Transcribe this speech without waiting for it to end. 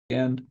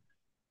And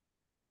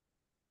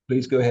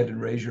please go ahead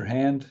and raise your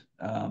hand,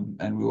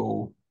 and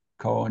we'll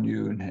call on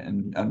you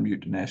and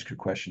unmute and ask your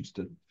questions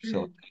to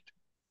facilitate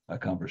a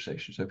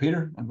conversation. So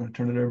Peter, I'm going to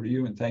turn it over to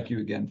you, and thank you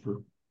again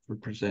for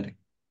presenting.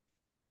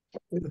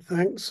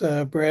 Thanks,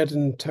 Brad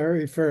and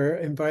Terry, for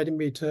inviting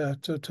me to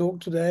talk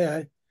today.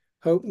 I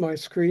hope my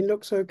screen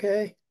looks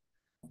okay.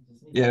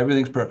 Yeah,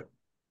 everything's perfect.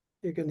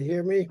 You can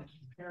hear me?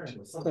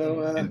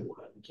 So I'm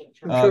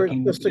sure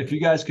if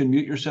you guys can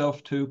mute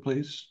yourself too,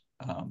 please,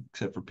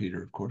 except for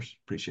Peter, of course.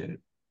 Appreciate it.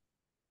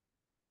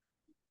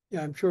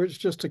 Yeah, I'm sure it's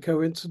just a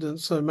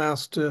coincidence I'm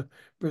asked to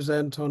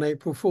present on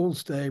April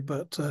Fool's Day,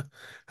 but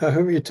I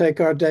hope you take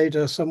our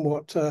data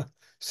somewhat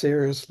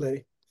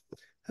seriously.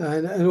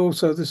 And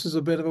also, this is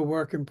a bit of a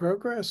work in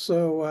progress,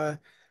 so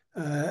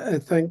I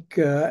think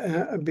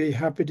I'd be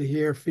happy to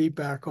hear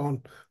feedback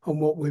on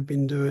what we've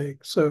been doing.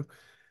 So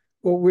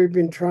what we've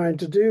been trying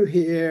to do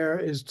here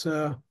is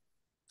to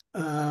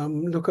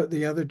look at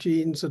the other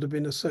genes that have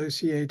been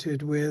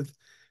associated with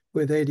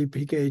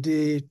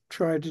ADPKD,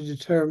 try to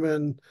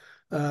determine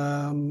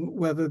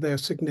whether they're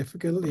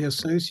significantly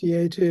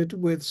associated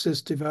with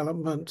cyst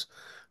development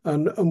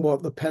and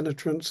what the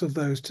penetrance of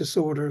those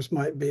disorders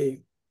might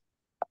be.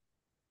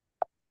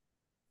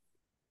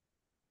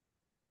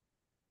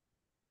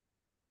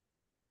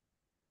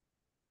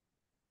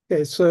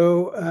 Okay,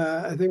 so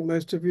I think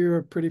most of you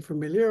are pretty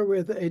familiar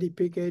with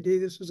ADPKD.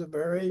 This is a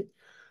very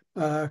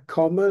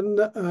common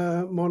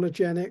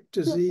monogenic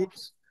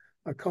disease,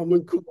 a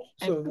common cause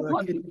of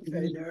kidney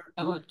failure.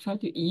 I will try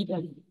to eat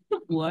and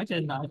watch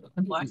and not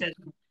watch it.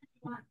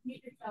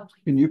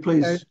 Can you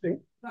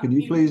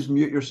please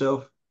mute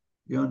yourself,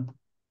 Jan?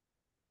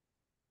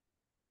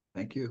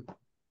 Thank you.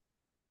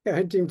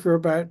 Accounting for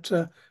about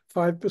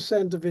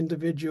 5% of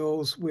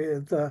individuals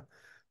with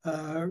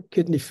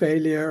kidney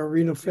failure or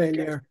renal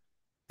failure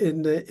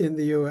in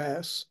the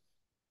US.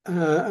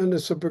 And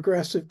it's a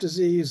progressive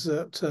disease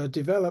that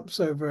develops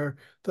over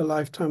the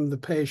lifetime of the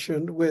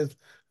patient, with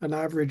an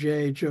average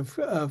age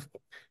of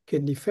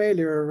kidney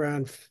failure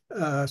around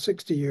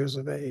 60 years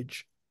of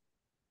age.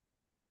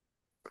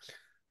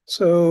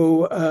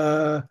 So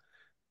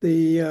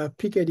the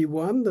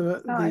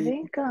PKD1, I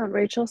think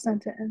Rachel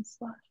sent it in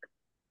Slack.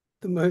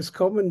 The most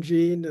common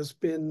gene has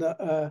been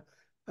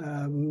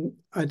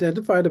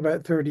identified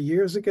about 30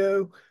 years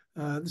ago.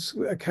 This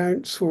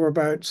accounts for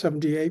about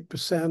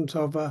 78%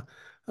 of a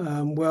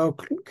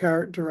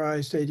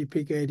well-characterized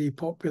ADPKD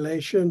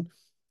population.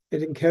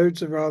 It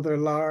encodes a rather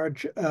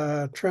large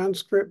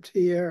transcript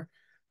here,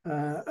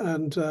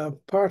 and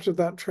part of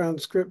that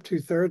transcript,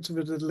 2/3 of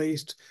it at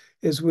least,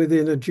 is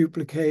within a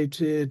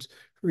duplicated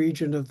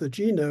region of the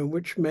genome,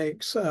 which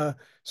makes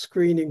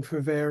screening for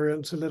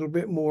variants a little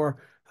bit more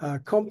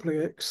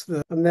complex.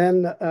 And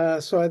then,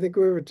 so I think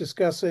we were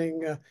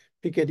discussing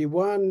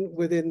PKD1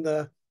 within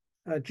the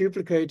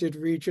duplicated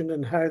region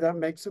and how that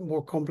makes it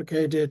more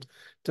complicated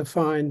to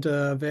find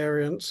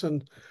variants,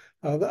 and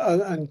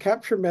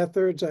capture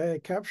methods,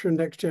 capture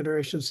next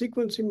generation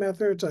sequencing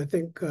methods, I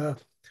think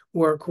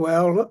work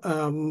well.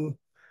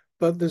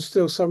 But there's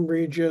still some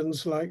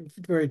regions, like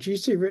very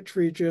GC-rich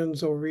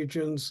regions or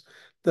regions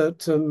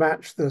that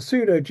match the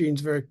pseudogenes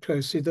very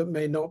closely, that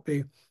may not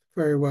be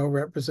very well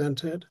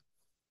represented.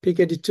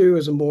 PKD2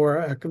 is a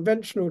more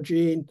conventional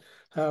gene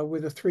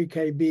with a 3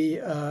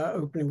 kb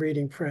opening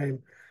reading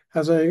frame.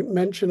 As I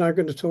mentioned, I'm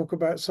going to talk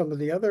about some of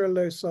the other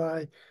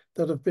loci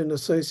that have been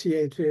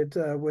associated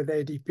with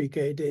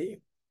ADPKD.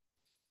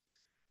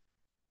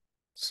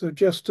 So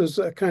just as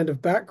a kind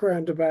of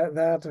background about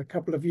that, a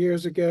couple of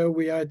years ago,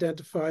 we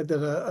identified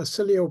that a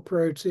cilial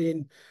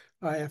protein,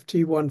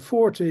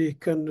 IFT140,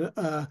 can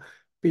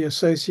be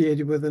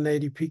associated with an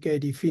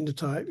ADPKD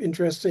phenotype.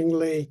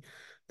 Interestingly,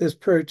 this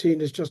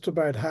protein is just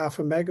about half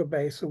a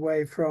megabase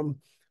away from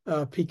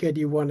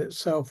PKD1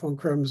 itself on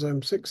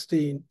chromosome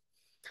 16.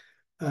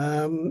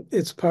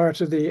 It's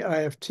part of the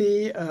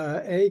IFT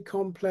A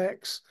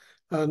complex,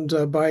 and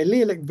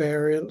biallelic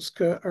variants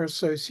are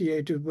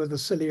associated with a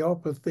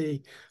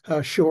ciliopathy,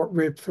 short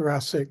rib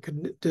thoracic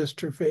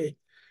dystrophy.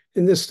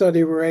 In this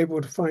study, we're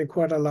able to find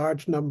quite a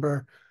large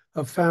number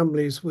of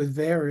families with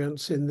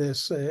variants in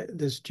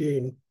this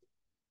gene.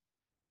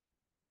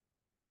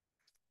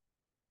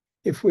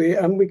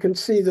 We can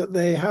see that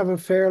they have a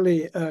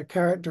fairly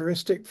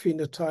characteristic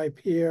phenotype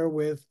here,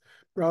 with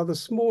rather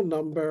small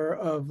number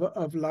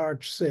of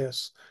large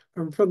cysts.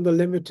 And from the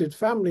limited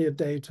family of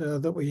data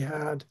that we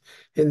had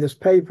in this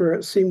paper,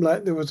 it seemed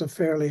like there was a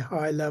fairly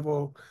high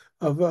level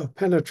of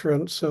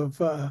penetrance of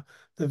the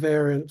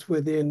variants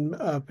within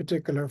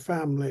particular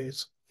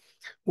families.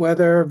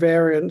 Whether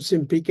variants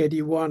in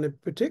PKD1 in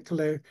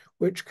particular,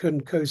 which can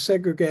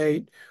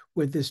co-segregate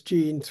with this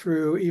gene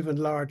through even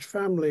large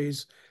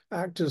families,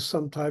 act as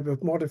some type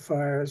of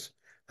modifiers,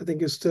 I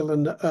think is still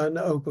an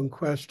open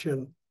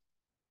question.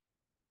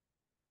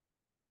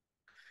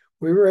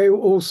 We were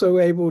also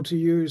able to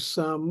use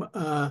some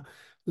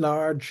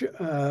large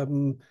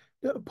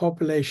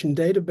population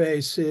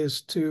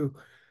databases to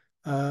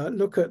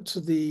look at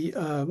the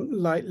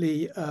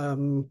likely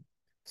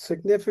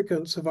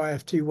significance of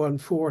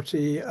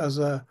IFT140 as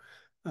a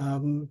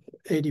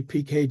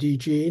ADPKD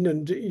gene,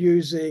 and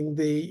using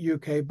the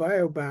UK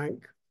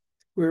Biobank,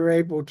 we were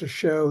able to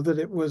show that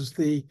it was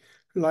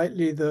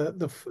likely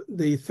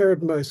the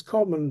third most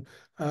common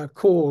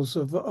cause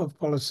of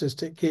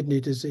polycystic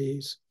kidney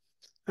disease,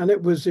 and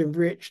it was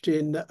enriched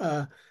in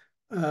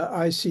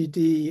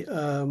ICD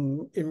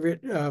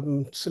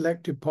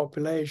selected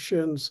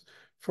populations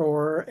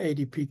for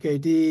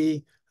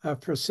ADPKD,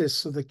 for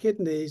cysts of the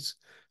kidneys,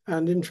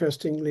 and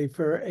interestingly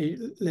for a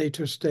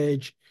later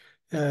stage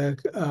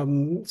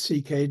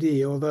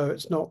CKD, although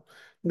it's not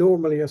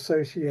normally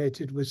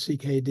associated with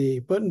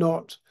CKD, but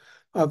not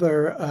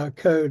other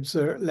codes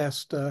that are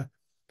less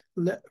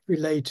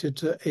related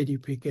to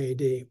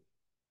ADPKD.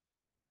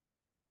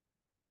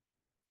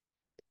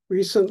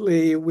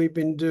 Recently, we've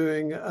been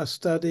doing a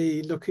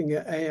study looking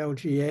at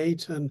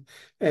ALG8 and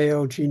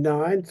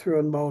ALG9 through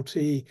a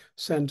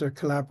multi-center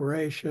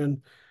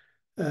collaboration.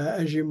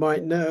 As you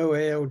might know,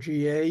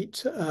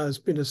 ALG8 has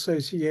been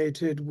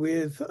associated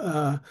with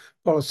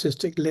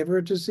polycystic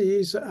liver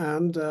disease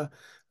and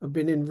have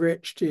been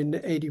enriched in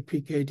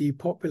ADPKD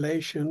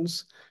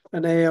populations,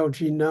 and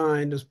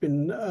ALG9 has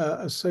been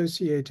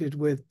associated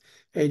with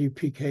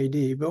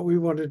ADPKD. But we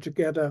wanted to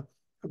get a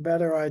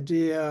better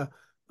idea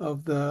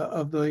of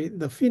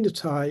the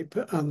phenotype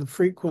and the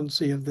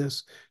frequency of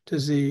this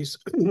disease.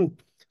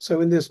 So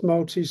in this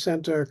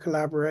multi-center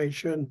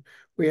collaboration,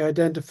 we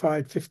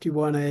identified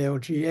 51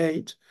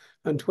 ALG8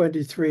 and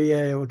 23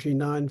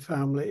 ALG9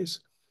 families.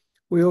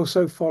 We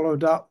also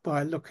followed up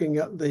by looking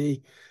at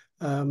the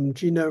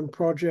Genome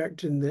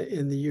Project in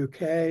the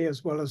UK,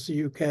 as well as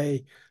the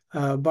UK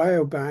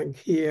Biobank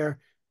here,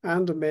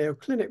 and a Mayo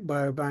Clinic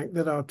Biobank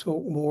that I'll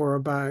talk more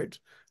about,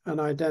 and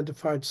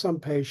identified some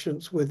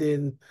patients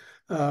within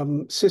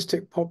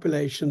cystic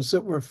populations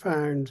that were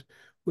found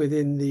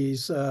within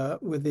these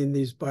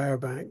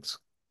biobanks.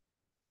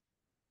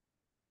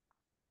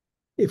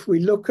 If we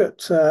look at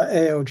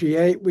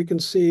ALG8, we can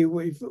see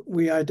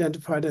we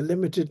identified a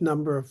limited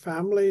number of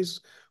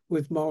families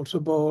with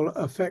multiple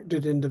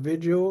affected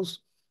individuals.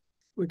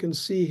 We can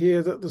see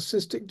here that the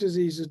cystic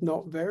disease is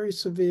not very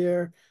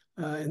severe.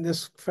 In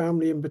this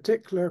family in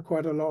particular,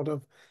 quite a lot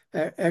of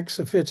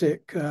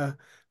exophytic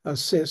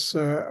cysts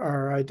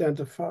are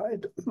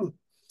identified.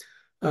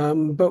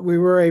 But we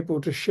were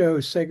able to show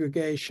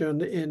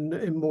segregation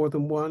in more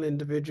than one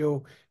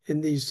individual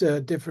in these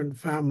different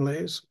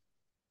families.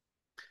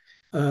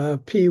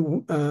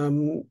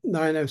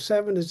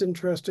 P907 is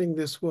interesting.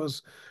 This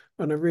was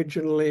an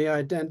originally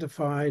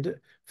identified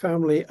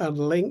family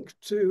unlinked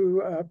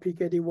to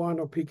PKD1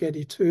 or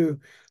PKD2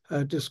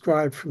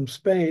 described from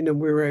Spain, and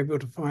we were able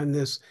to find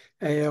this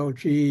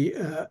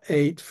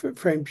ALG8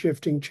 frame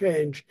shifting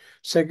change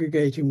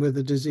segregating with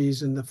the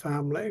disease in the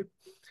family.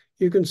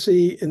 You can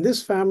see in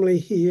this family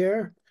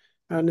here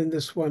and in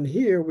this one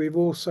here, we've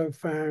also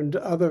found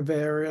other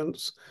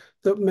variants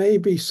that may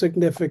be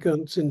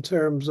significant in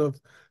terms of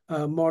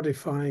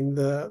modifying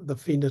the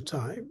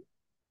phenotype.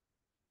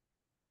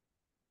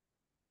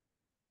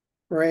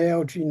 For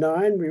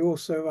ALG9, we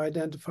also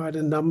identified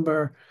a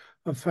number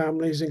of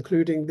families,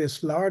 including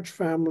this large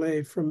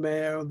family from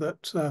Mayo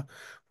that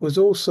was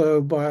also,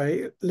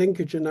 by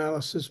linkage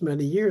analysis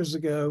many years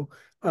ago,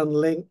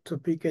 unlinked to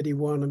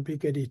PKD1 and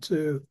PKD2.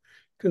 You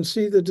can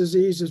see the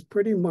disease is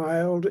pretty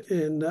mild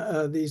in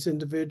these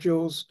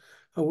individuals,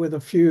 with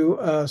a few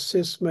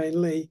cysts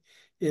mainly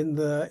in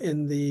the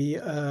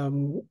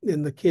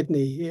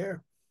kidney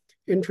here.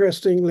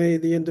 Interestingly,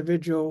 the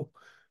individual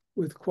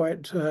with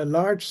quite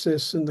large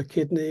cysts in the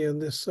kidney and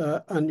this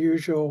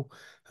unusual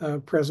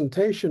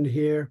presentation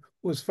here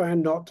was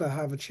found not to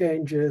have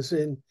changes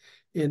in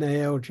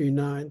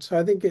ALG9. So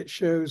I think it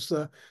shows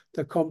the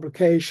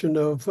complication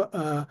of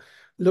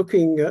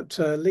looking at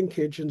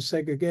linkage and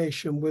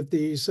segregation with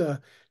these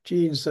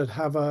genes that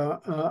have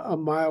a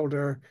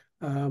milder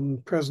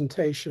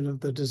presentation of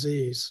the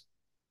disease.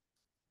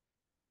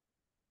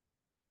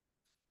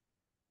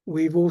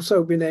 We've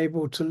also been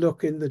able to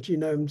look in the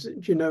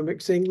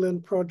Genomics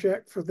England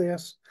project for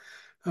this,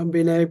 and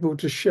been able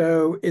to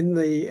show in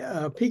the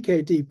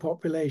PKD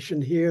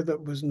population here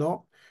that was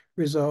not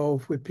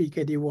resolved with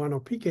PKD1 or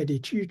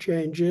PKD2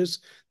 changes,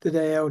 that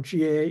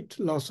ALG8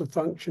 loss of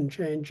function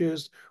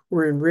changes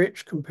were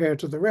enriched compared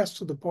to the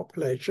rest of the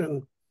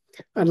population,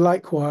 and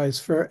likewise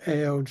for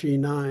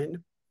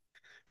ALG9.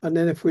 And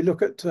then if we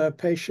look at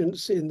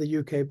patients in the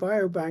UK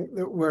Biobank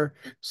that were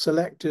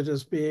selected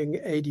as being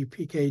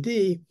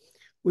ADPKD,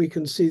 we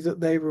can see that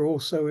they were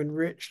also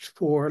enriched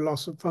for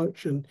loss of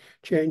function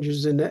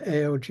changes in the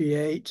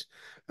ALG8,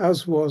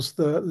 as was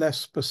the less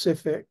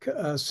specific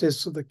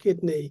cysts of the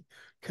kidney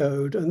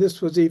code. And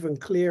this was even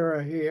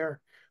clearer here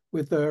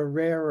with the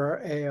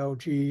rarer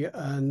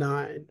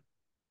ALG9.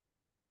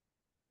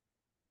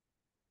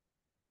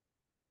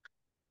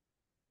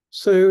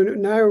 So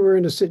now we're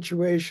in a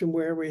situation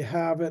where we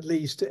have at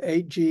least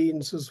 8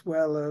 genes, as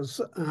well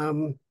as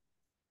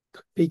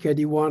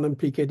PKD1 and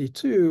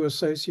PKD2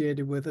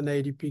 associated with an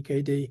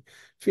ADPKD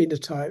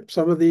phenotype.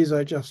 Some of these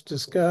I just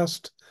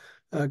discussed.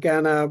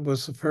 GANAB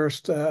was the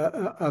first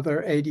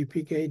other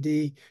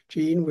ADPKD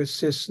gene with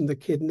cysts in the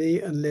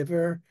kidney and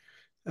liver,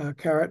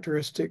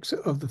 characteristics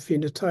of the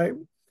phenotype.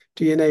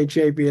 DNA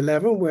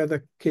JB11, where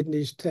the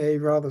kidneys stay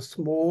rather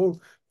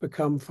small,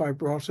 become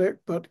fibrotic,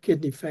 but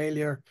kidney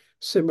failure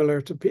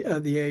similar to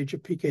the age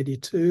of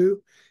PKD2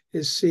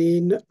 is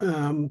seen.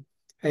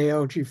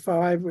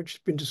 ALG5, which has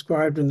been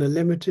described in a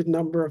limited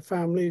number of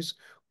families,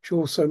 which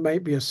also may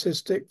be a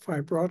cystic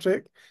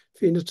fibrotic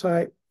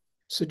phenotype.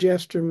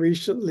 Suggestion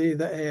recently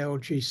that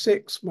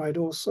ALG6 might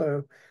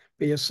also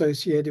be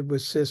associated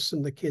with cysts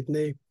in the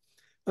kidney.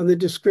 And the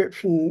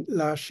description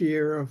last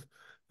year of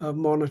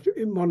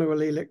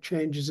monoallelic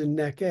changes in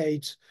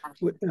NEC8,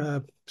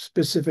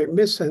 specific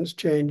missense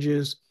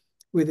changes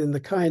within the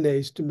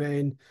kinase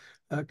domain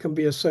can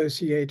be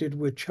associated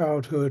with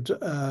childhood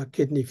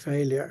kidney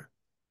failure.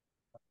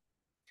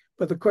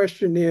 But the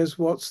question is,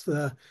 what's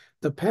the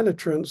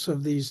penetrance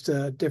of these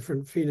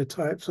different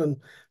phenotypes and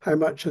how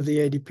much of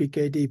the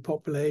ADPKD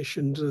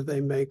population do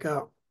they make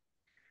up?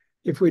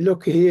 If we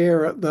look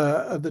here at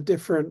the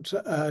different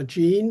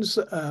genes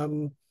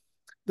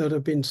that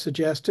have been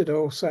suggested,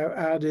 also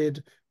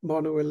added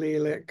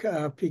monoallelic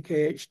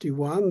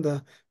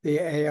PKHD1, the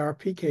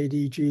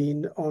ARPKD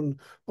gene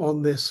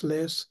on this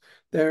list.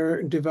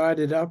 They're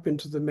divided up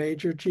into the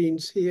major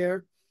genes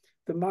here,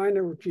 the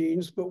minor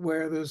genes, but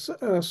where there's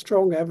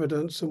strong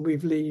evidence, and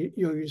we've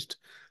used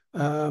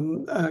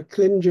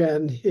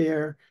ClinGen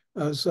here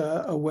as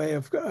a way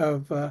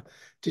of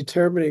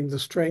determining the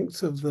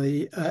strength of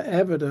the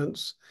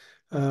evidence.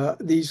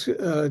 These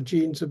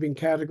genes have been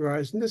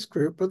categorized in this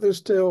group, but there's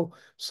still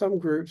some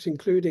groups,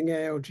 including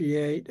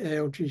ALG8,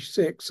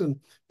 ALG6, and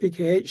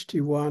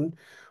PKHD1,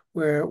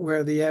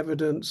 where the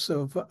evidence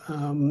of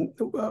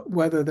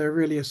whether they're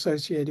really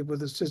associated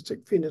with a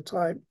cystic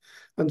phenotype,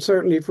 and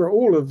certainly for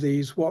all of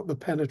these, what the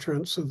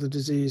penetrance of the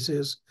disease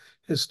is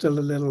still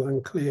a little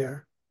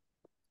unclear.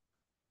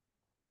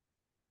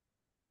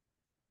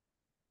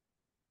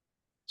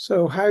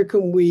 So how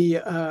can we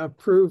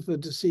prove the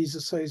disease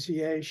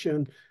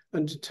association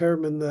and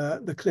determine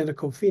the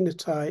clinical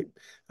phenotype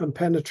and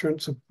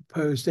penetrance of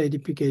proposed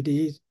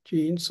ADPKD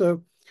genes?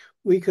 So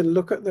we can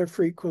look at their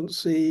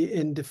frequency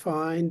in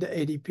defined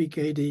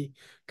ADPKD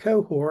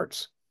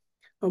cohorts,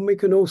 and we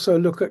can also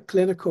look at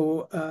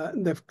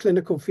the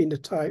clinical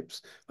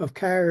phenotypes of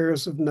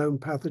carriers of known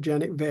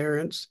pathogenic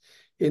variants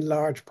in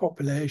large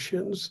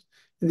populations.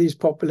 In these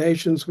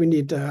populations, we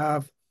need to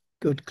have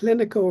good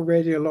clinical,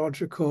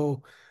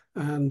 radiological,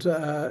 and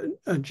a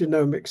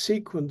genomic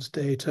sequence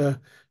data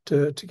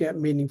to get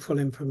meaningful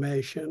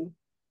information.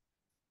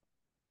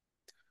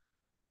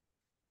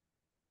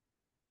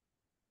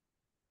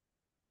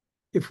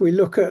 If we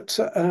look at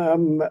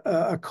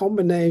a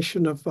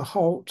combination of the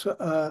HALT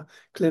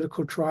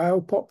clinical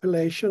trial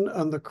population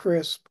and the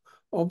CRISP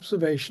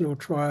observational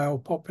trial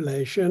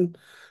population,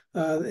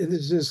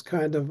 this is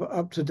kind of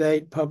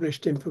up-to-date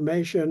published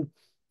information.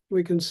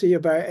 We can see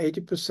about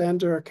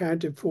 80% are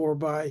accounted for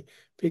by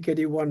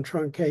PKD1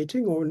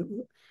 truncating or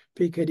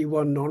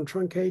PKD1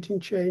 non-truncating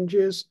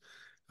changes,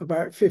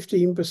 about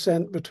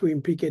 15%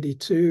 between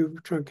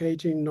PKD2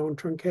 truncating,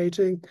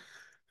 non-truncating,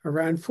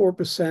 around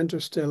 4% are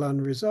still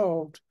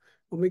unresolved.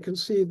 And we can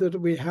see that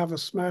we have a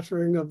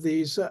smattering of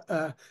these,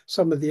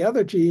 some of the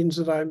other genes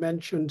that I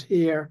mentioned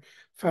here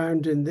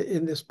found in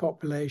this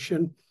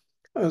population,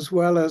 as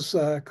well as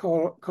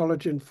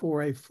collagen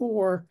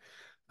 4A4,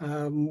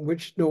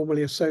 which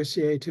normally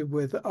associated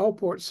with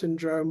Alport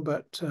syndrome,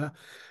 but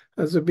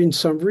there have been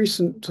some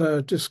recent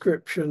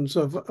descriptions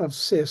of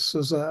cysts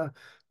as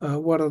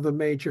one of the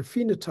major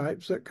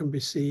phenotypes that can be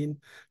seen,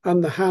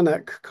 and the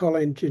HANAC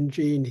collagen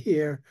gene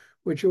here,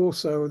 which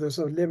also there's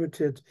a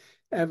limited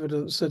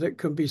evidence that it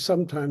can be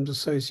sometimes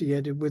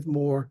associated with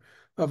more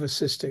of a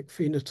cystic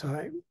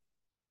phenotype.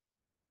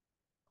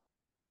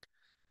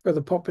 For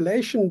the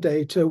population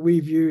data,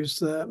 we've used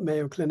the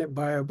Mayo Clinic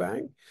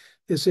Biobank.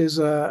 This is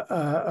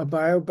a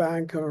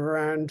biobank of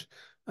around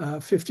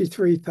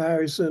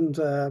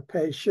 53,000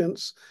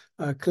 patients,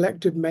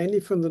 collected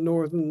mainly from the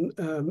northern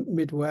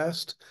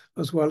Midwest,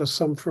 as well as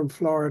some from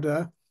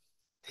Florida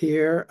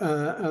here.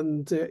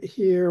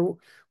 Here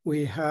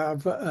we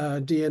have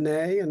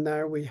DNA, and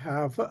now we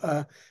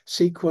have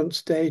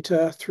sequence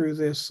data through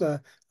this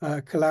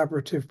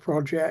collaborative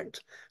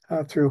project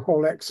through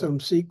whole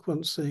exome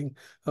sequencing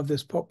of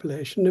this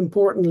population.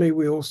 Importantly,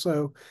 we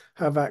also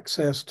have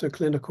access to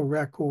clinical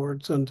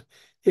records and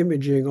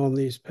imaging on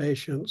these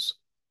patients.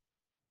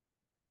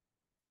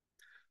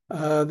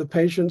 The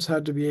patients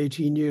had to be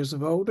 18 years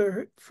of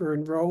older for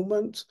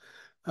enrollment.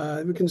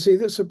 We can see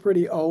that's a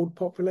pretty old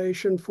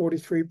population.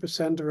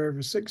 43% are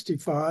over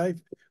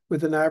 65,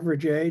 with an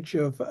average age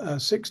of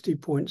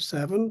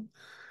 60.7.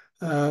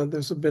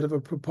 There's a bit of a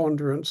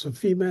preponderance of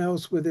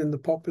females within the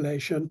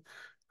population,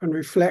 and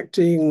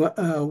reflecting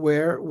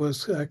where it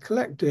was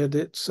collected,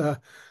 it's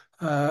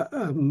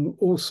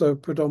also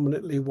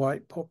predominantly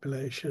white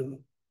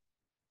population.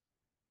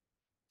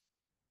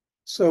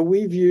 So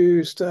we've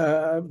used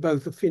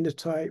both the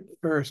phenotype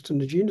first and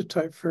the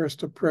genotype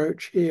first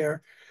approach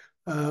here.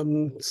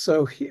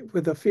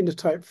 With a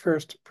phenotype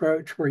first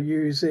approach, we're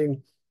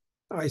using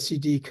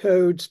ICD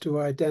codes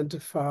to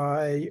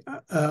identify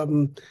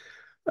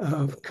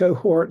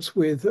cohorts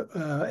with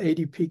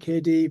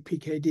ADPKD,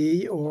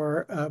 PKD,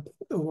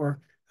 or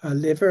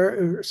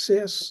liver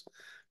cysts.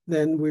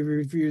 Then we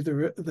review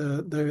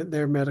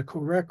their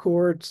medical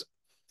records.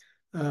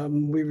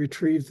 We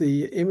retrieve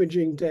the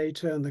imaging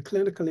data and the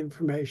clinical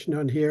information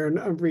on here and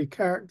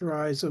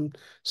recharacterize them to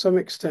some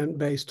extent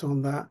based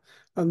on that,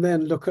 and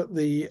then look at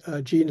the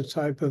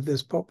genotype of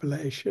this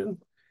population.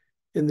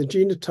 In the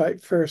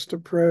genotype first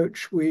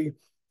approach, we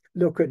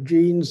look at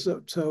genes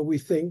that we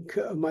think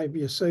might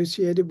be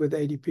associated with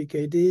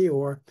ADPKD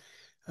or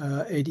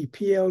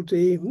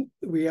ADPLD.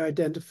 We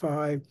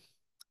identify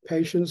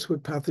patients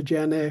with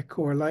pathogenic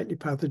or likely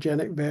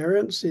pathogenic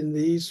variants in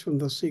these from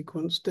the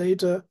sequence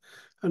data,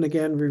 and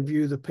again,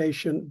 review the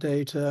patient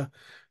data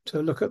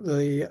to look at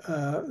the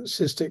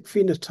cystic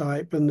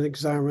phenotype and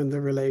examine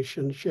the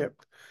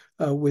relationship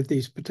with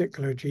these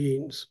particular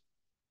genes.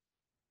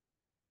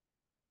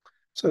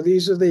 So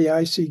these are the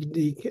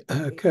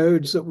ICD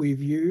codes that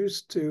we've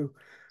used to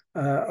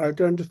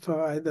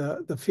identify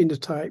the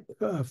phenotype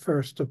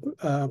first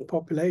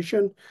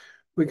population.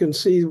 We can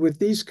see with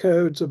these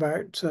codes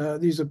about,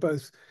 these are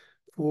both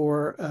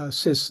for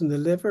cysts in the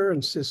liver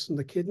and cysts in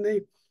the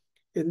kidney.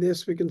 In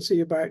this, we can see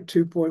about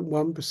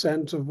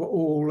 2.1% of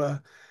all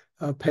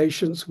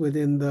patients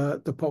within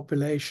the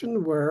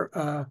population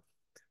were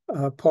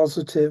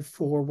positive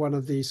for one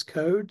of these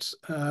codes.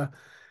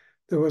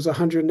 There was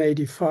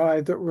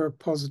 185 that were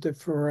positive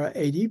for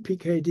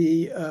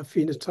ADPKD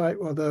phenotype,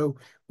 although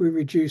we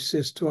reduced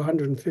this to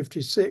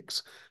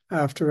 156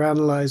 after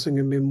analyzing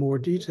them in more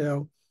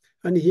detail.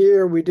 And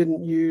here we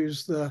didn't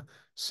use the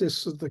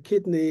cysts of the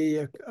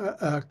kidney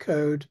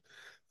code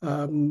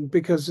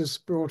because this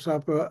brought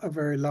up a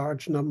very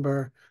large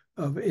number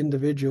of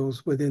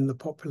individuals within the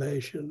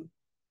population.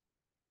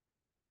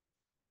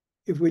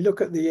 If we look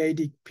at the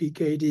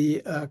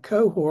ADPKD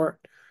cohort,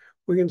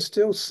 we can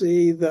still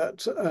see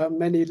that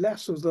many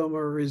less of them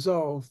are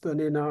resolved than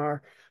in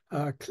our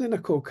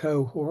clinical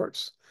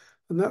cohorts.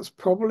 And that's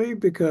probably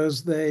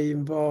because they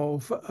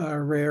involve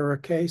rarer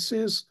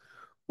cases.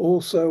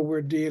 Also,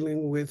 we're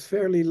dealing with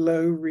fairly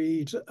low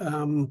read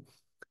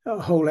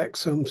whole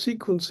exome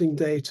sequencing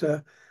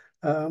data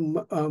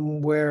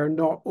where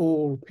not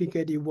all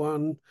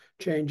PKD1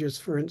 changes,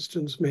 for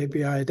instance, may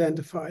be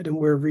identified, and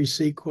we're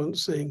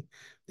resequencing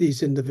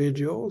these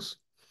individuals.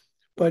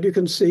 But you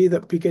can see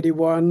that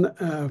PKD1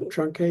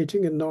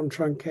 truncating and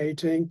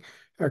non-truncating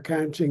are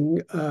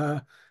accounting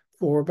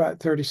for about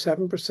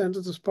 37%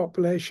 of this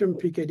population,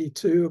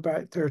 PKD2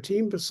 about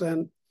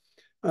 13%,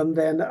 and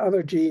then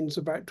other genes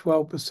about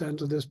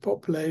 12% of this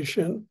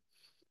population.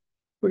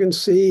 We can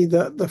see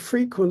that the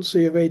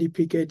frequency of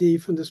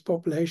ADPKD from this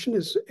population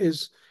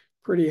is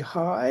pretty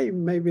high.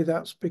 Maybe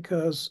that's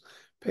because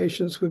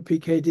patients with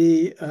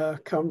PKD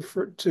come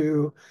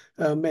to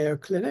Mayo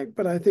Clinic,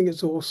 but I think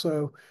it's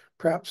also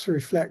perhaps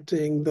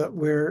reflecting that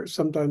we're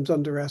sometimes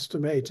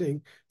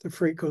underestimating the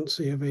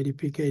frequency of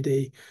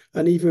ADPKD.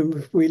 And even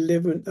if we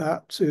limit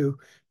that to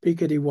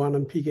PKD1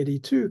 and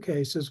PKD2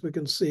 cases, we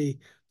can see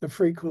the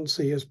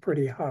frequency is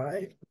pretty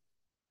high.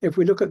 If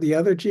we look at the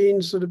other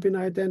genes that have been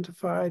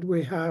identified,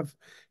 we have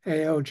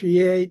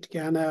ALG8,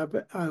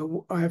 GANAB,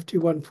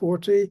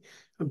 IFT140,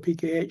 and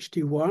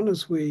PKHD1,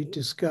 as we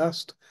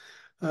discussed.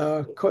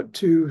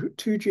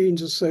 Two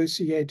genes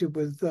associated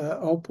with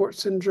Alport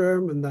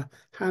syndrome and the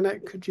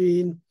HANAC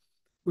gene.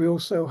 We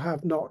also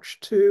have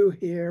Notch2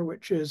 here,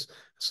 which is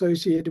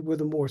associated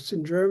with a more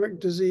syndromic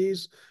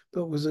disease,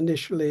 but was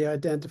initially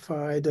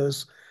identified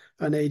as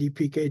an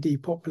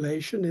ADPKD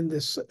population in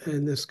this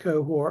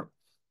cohort.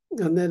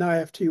 And then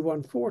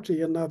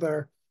IFT140,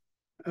 another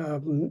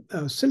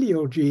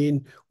cilial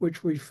gene,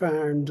 which we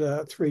found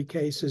 3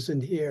 cases in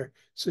here,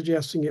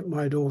 suggesting it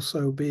might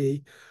also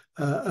be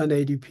an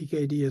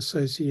ADPKD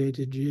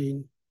associated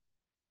gene.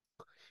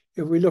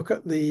 If we look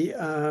at the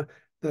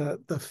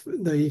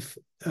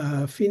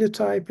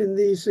phenotype in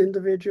these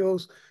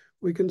individuals,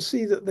 we can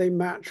see that they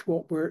match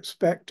what we're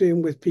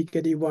expecting, with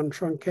PKD1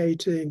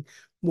 truncating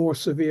more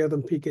severe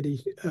than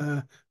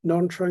PKD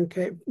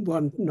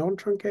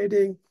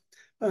non-truncating.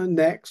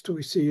 Next,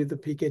 we see the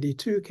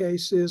PKD2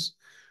 cases.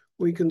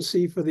 We can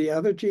see for the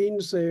other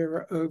genes, they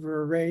are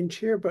over a range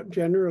here, but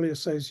generally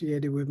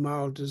associated with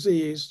mild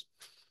disease.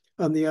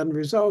 And the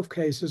unresolved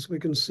cases we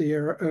can see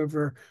are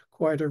over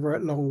quite a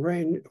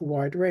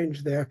wide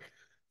range there,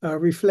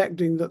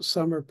 reflecting that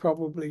some are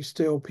probably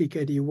still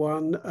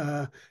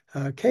PKD1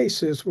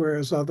 cases,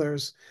 whereas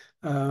others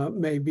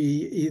may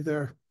be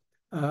either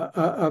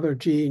other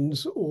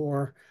genes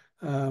or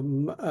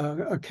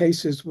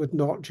cases with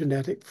not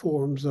genetic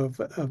forms of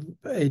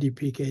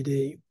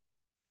ADPKD.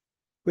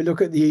 We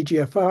look at the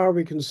EGFR,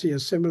 we can see a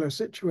similar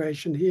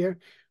situation here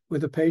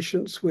with the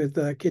patients with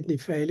kidney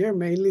failure,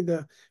 mainly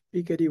the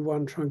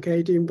PKD1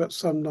 truncating, but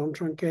some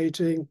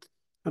non-truncating,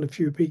 and a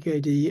few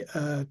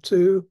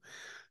PKD2.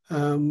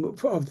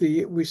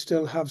 We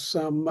still have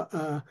some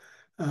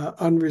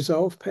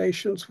unresolved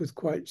patients with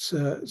quite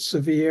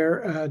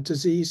severe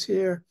disease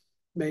here,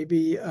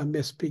 maybe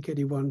missed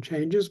PKD1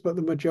 changes, but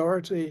the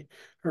majority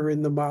are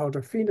in the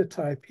milder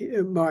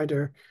phenotype,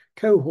 milder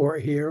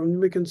cohort here. And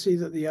we can see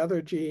that the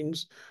other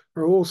genes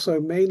are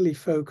also mainly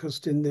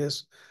focused in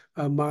this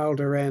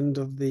milder end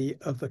of the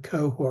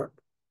cohort.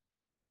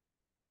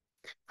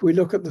 If we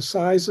look at the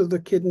size of the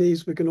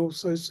kidneys, we can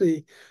also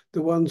see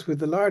the ones with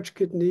the large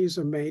kidneys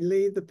are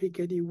mainly the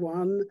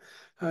PKD1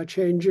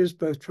 changes,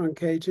 both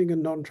truncating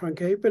and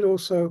non-truncate, but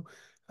also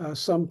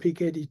some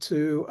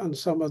PKD2 and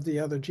some of the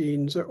other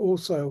genes are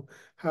also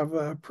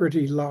have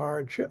pretty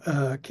large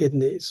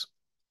kidneys.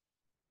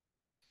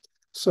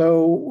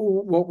 So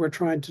what we're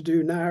trying to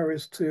do now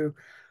is to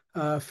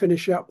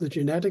finish up the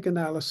genetic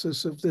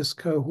analysis of this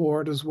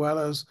cohort, as well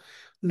as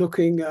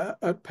looking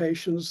at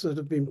patients that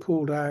have been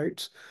pulled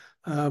out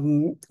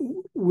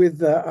with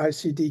the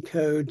ICD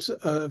codes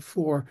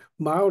for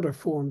milder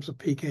forms of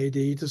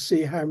PKD to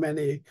see how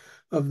many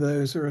of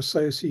those are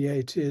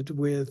associated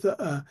with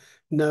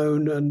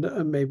known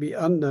and maybe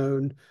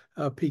unknown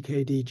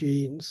PKD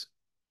genes.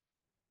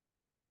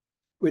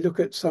 We look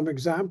at some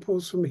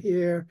examples from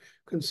here.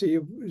 You can see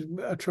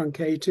a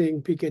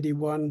truncating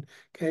PKD1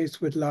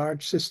 case with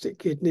large cystic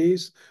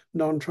kidneys,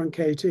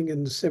 non-truncating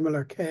in the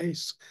similar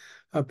case.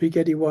 A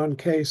PKD1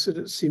 case that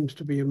it seems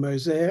to be a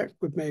mosaic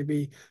with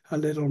maybe a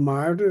little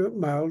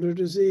milder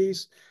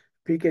disease.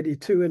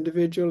 PKD2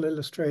 individual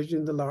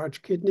illustrating the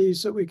large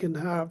kidneys that we can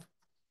have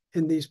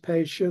in these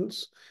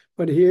patients.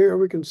 But here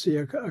we can see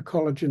a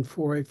collagen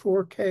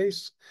 4A4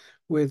 case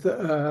with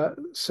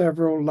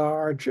several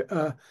large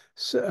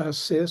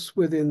cysts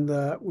within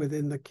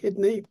the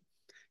kidney.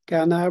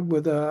 GANAB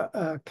with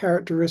a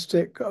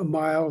characteristic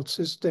mild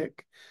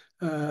cystic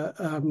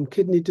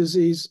kidney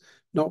disease.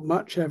 Not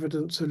much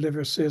evidence of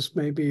liver cysts,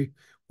 maybe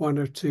one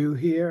or two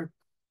here.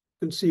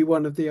 You can see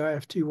one of the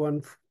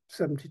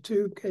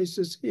IFT172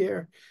 cases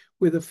here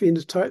with a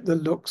phenotype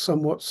that looks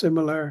somewhat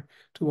similar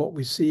to what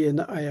we see in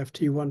the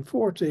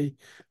IFT140.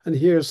 And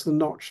here's the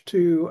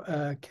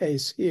Notch2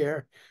 case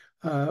here,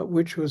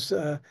 which was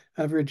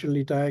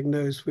originally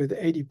diagnosed with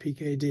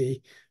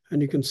ADPKD.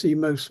 And you can see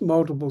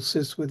multiple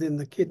cysts within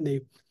the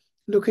kidney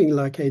looking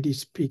like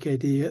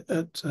ADPKD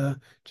at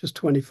just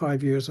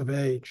 25 years of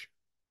age.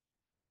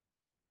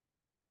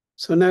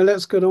 So now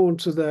let's go on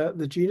to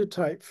the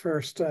genotype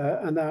first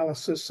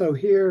analysis. So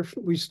here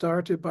we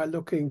started by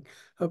looking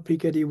at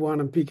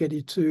PKD1 and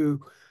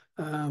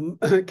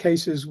PKD2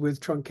 cases with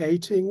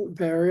truncating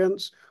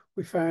variants.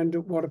 We found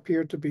what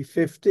appeared to be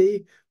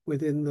 50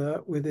 within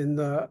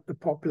the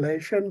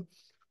population.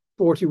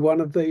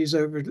 41 of these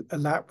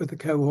overlap with the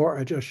cohort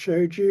I just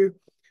showed you.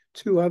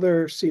 2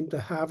 others seem to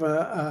have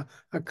a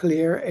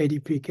clear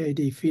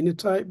ADPKD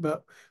phenotype,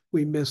 but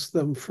we missed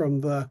them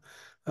from the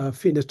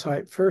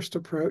phenotype first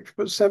approach,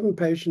 but 7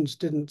 patients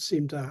didn't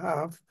seem to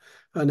have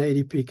an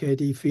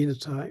ADPKD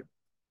phenotype.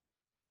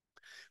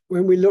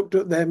 When we looked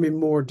at them in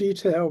more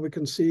detail, we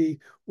can see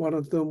one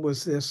of them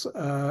was this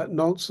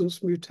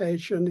nonsense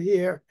mutation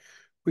here.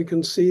 We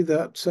can see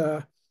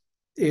that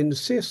in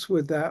cysts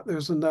with that,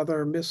 there's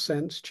another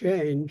missense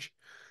change,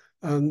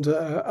 and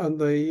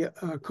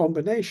the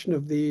combination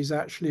of these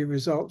actually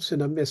results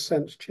in a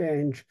missense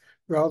change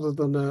rather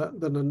than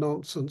a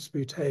nonsense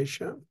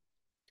mutation.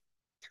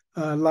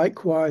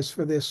 Likewise,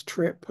 for this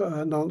TRIP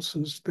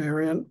nonsense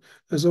variant,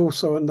 there's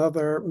also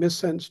another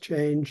missense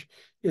change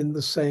in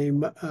the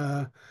same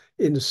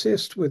in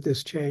cyst with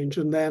this change,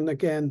 and then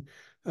again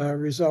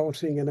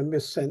resulting in a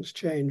missense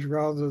change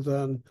rather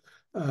than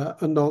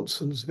a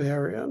nonsense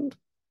variant.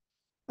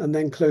 And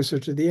then closer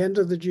to the end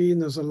of the gene,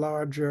 there's a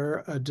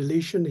larger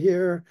deletion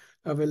here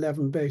of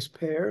 11 base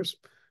pairs,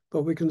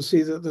 but we can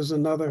see that there's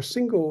another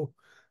single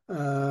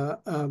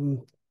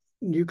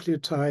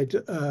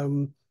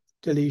nucleotide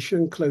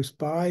deletion close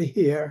by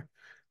here,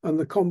 and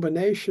the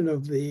combination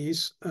of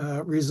these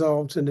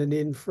results in an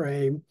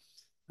in-frame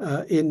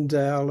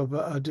indel of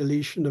a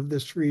deletion of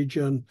this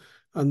region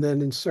and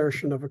then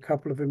insertion of a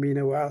couple of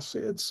amino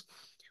acids,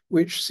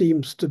 which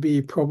seems to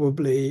be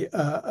probably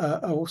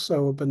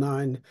also a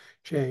benign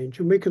change.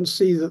 And we can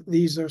see that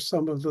these are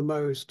some of the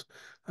most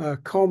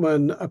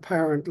common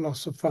apparent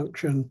loss of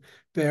function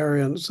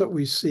variants that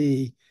we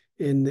see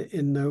in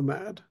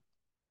NOMAD.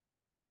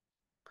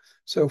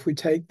 So if we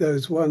take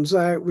those ones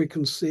out, we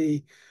can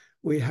see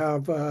we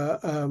have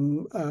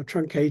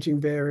truncating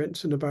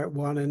variants in about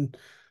 1 in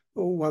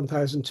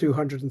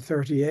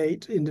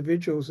 1,238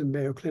 individuals in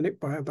Mayo Clinic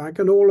Biobank,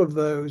 and all of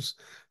those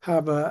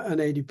have an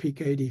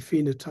ADPKD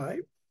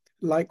phenotype.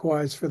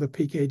 Likewise, for the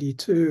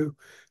PKD2,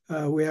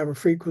 we have a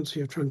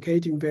frequency of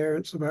truncating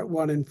variants about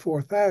 1 in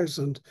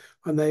 4,000,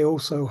 and they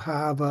also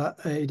have an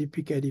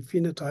ADPKD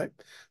phenotype.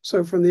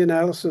 So from the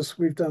analysis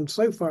we've done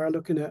so far,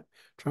 looking at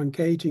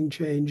truncating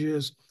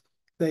changes,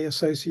 they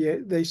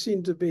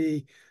seem to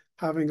be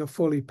having a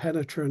fully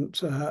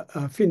penetrant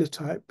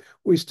phenotype.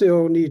 We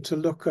still need to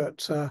look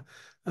at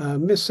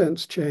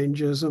missense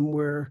changes, and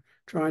we're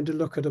trying to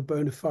look at a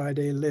bona fide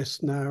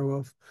list now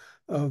of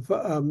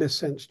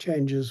missense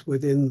changes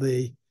within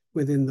the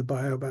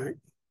biobank.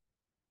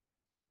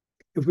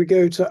 If we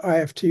go to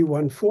IFT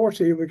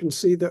 140, we can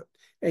see that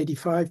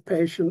 85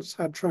 patients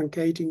had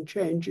truncating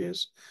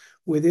changes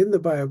within the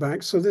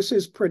biobank. So this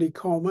is pretty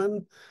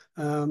common.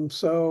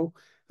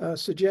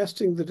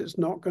 Suggesting that it's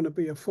not going to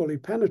be a fully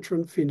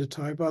penetrant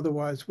phenotype,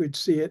 otherwise we'd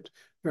see it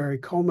very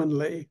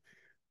commonly.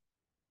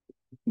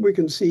 We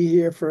can see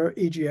here for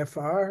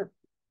EGFR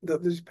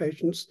that these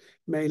patients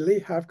mainly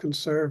have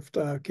conserved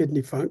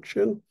kidney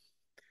function.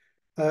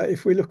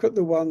 If we look at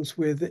the ones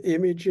with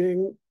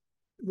imaging,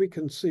 we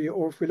can see,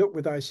 or if we look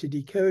with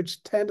ICD codes,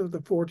 10 of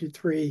the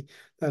 43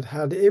 that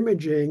had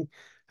imaging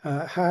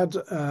had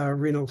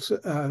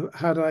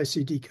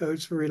ICD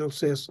codes for renal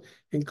cysts,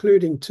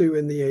 including 2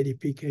 in the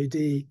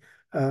RRC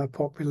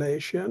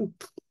population.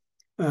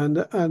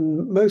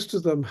 And most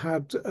of them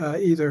had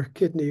either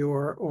kidney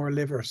or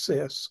liver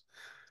cysts.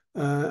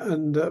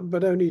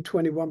 But only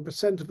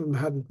 21% of them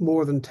had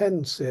more than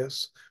 10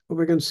 cysts. But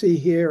we can see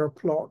here a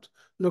plot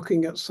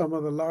looking at some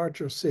of the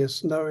larger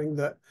cysts, knowing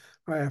that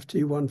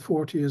IFT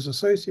 140 is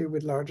associated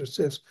with larger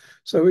cysts.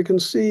 So we can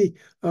see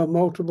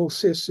multiple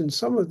cysts in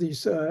some of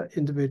these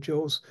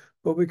individuals,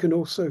 but we can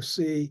also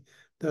see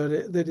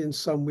that in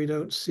some we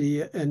don't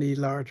see any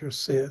larger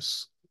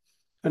cysts.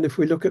 And if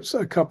we look at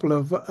a couple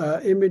of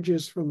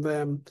images from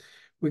them,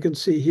 we can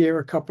see here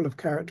a couple of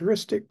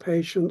characteristic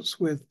patients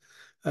with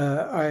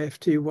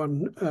IFT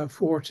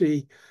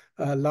 140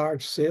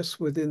 large cysts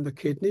within the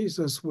kidneys,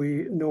 as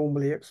we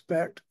normally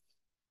expect.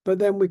 But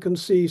then we can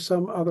see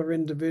some other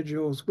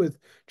individuals with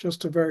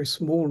just a very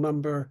small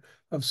number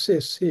of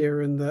cysts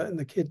here in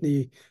the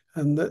kidney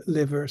and the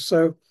liver.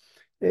 So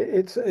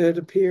it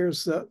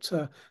appears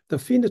that the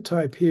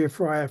phenotype here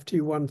for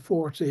IFT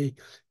 140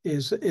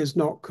 is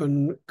not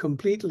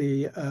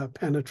completely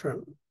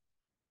penetrant.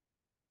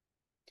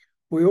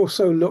 We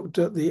also looked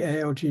at the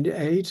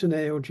ALG8 and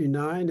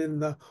ALG9 in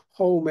the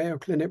whole Mayo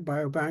Clinic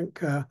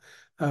Biobank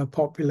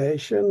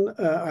population,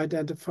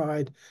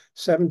 identified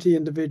 70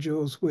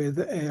 individuals with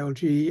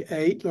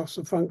ALG8 loss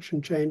of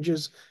function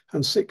changes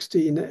and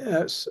 16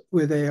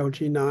 with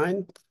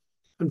ALG9,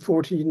 and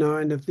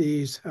 49 of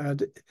these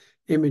had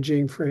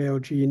imaging for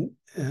ALG8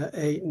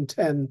 and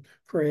 10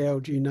 for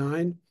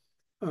ALG9.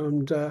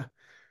 And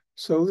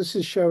so this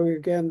is showing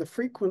again the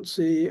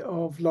frequency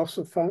of loss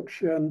of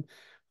function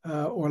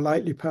or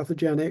likely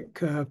pathogenic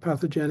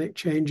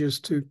changes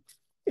to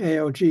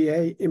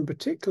ALG8 in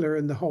particular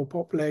in the whole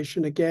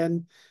population,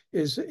 again,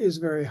 is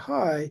very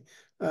high,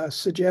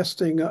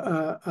 suggesting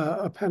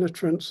a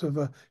penetrance of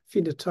a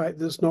phenotype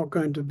that's not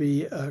going to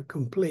be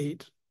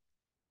complete.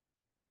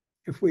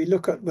 If we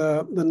look at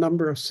the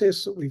number of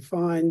cysts that we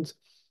find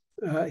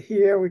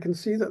here, we can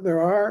see that there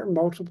are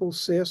multiple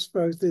cysts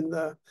both in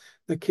the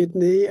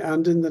kidney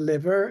and in the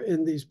liver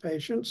in these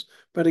patients.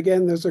 But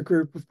again, there's a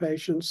group of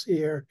patients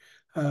here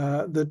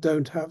that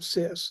don't have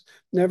cysts.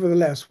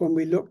 Nevertheless, when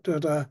we looked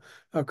at a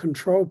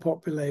control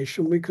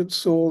population, we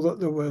saw that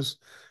there was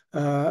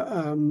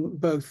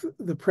both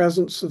the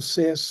presence of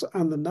cysts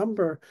and the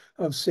number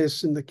of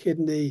cysts in the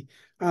kidney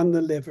and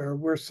the liver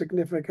were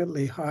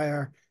significantly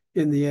higher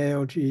in the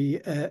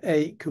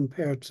ALG8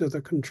 compared to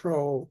the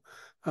control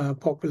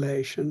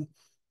population.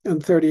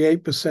 And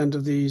 38%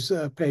 of these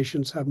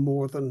patients have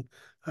more than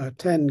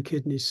 10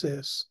 kidney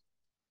cysts.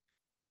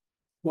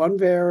 One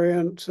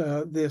variant,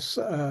 this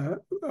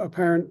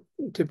apparent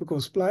typical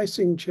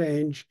splicing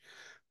change,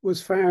 was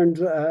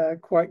found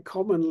quite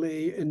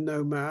commonly in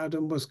NOMAD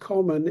and was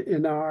common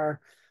in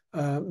our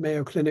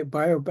Mayo Clinic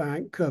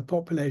Biobank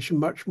population,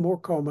 much more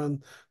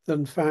common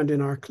than found in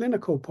our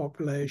clinical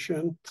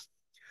population,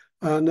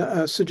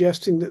 and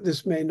suggesting that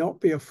this may not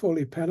be a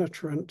fully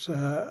penetrant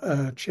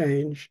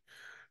change.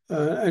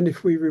 And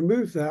if we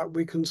remove that,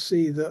 we can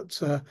see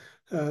that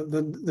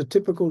the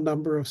typical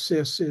number of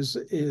cysts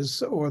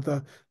or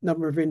the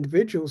number of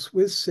individuals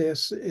with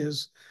cysts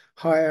is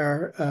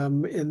higher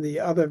in the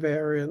other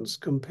variants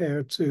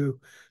compared to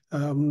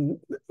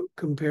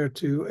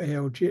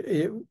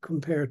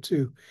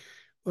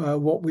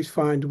what we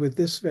find with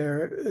this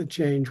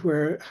change,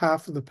 where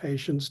half of the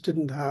patients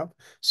didn't have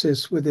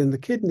cysts within the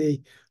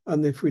kidney.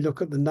 And if we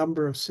look at the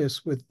number of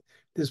cysts with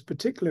this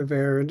particular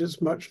variant,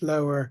 it's much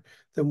lower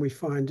than we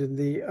find in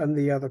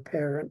the other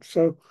parent.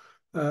 So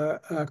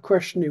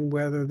questioning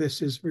whether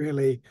this is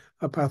really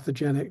a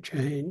pathogenic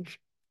change.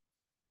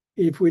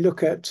 If we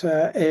look at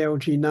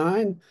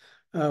ALG9,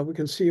 we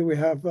can see we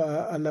have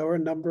a lower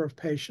number of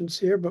patients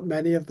here, but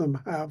many of them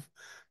have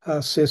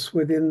cysts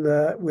within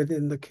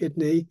the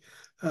kidney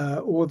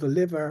or the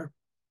liver.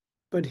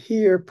 But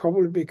here,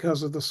 probably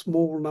because of the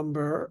small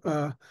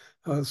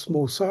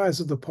size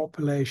of the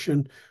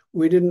population,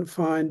 we didn't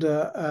find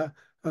a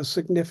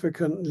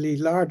significantly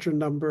larger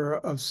number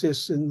of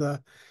cysts in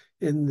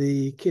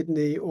the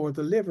kidney or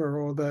the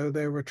liver, although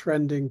they were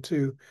trending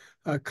to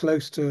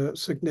close to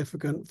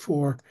significant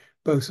for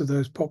both of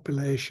those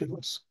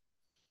populations.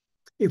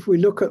 If we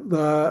look at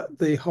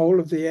the whole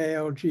of the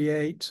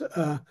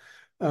ALG8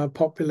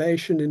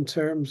 population in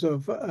terms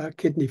of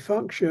kidney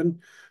function,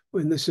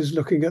 when this is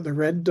looking at the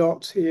red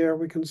dots here,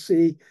 we can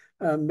see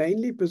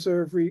mainly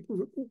preserved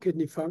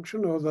kidney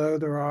function, although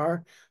there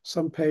are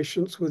some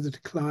patients with a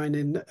decline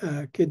in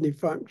kidney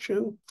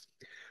function.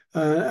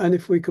 And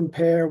if we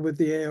compare with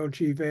the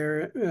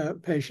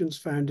ALG patients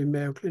found in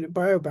Mayo Clinic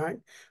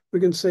Biobank, we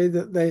can say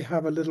that they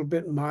have a little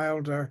bit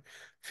milder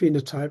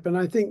phenotype. And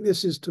I think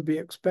this is to be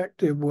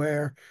expected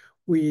where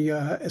we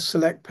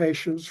select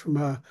patients from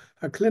a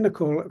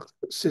clinical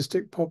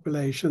cystic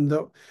population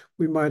that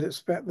we might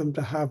expect them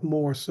to have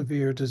more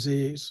severe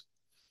disease.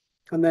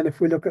 And then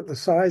if we look at the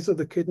size of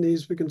the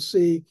kidneys, we can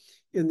see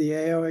in the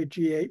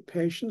ALG8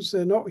 patients,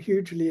 they're not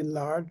hugely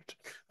enlarged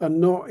and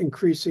not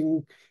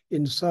increasing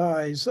in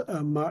size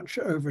much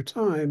over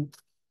time,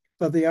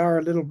 but they are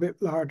a little bit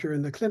larger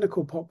in the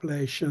clinical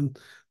population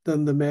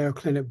than the Mayo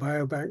Clinic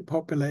Biobank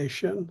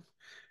population.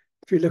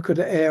 If you look at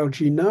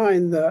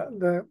ALG9,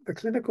 the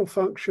clinical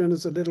function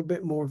is a little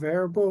bit more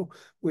variable,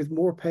 with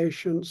more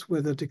patients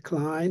with a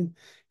decline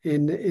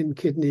in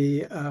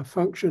kidney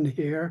function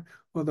here,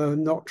 although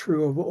not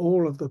true of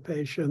all of the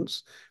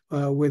patients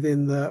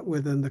within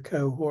the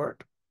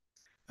cohort.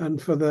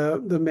 And for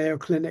the Mayo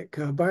Clinic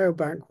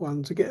Biobank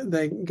ones, again,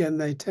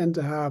 they tend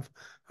to have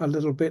a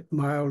little bit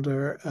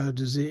milder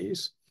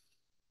disease.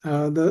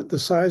 The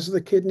size of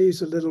the kidney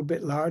is a little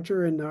bit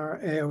larger in our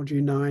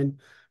ALG9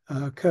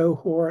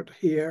 cohort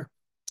here,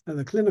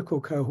 the clinical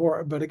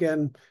cohort, but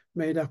again,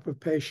 made up of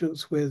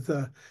patients with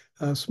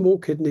small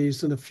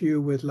kidneys and a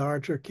few with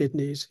larger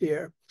kidneys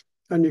here.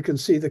 And you can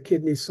see the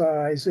kidney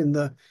size in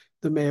the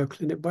Mayo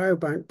Clinic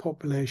Biobank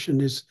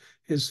population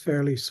is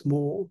fairly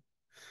small.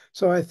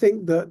 So I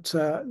think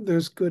that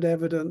there's good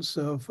evidence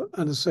of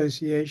an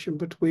association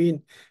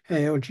between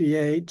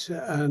ALG8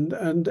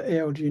 and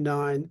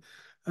ALG9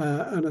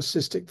 and a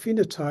cystic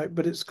phenotype,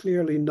 but it's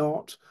clearly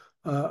not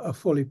a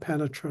fully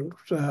penetrant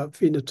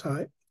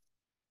phenotype.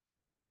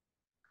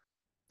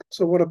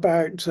 So what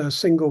about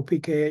single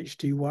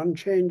PKHD1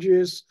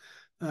 changes?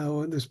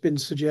 There's been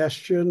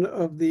suggestion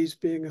of these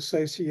being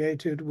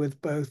associated with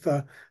both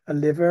a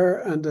liver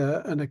and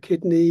a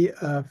kidney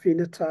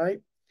phenotype.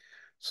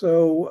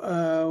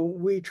 So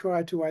we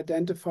try to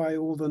identify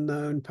all the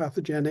known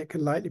pathogenic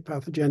and likely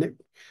pathogenic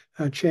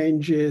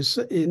changes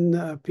in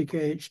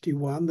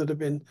PKHD1 that have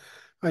been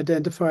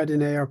identified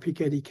in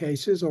AR-PKD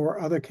cases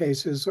or other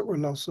cases that were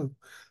loss of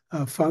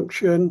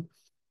function.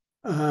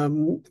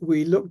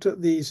 We looked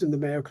at these in the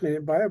Mayo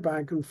Clinic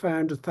Biobank and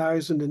found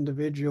 1,000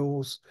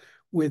 individuals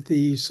with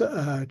these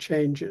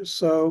changes.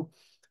 So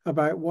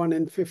about 1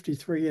 in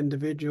 53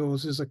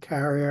 individuals is a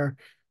carrier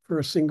for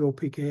a single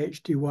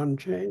PKHD1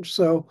 change.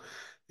 So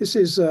this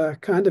is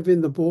kind of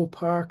in the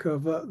ballpark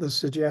of the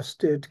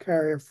suggested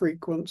carrier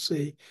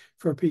frequency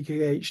for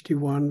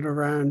PKHD1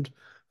 around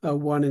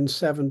 1 in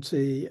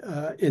 70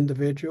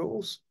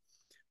 individuals.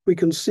 We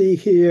can see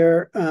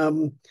here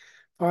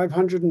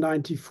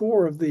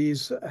 594 of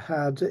these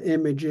had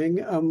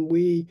imaging.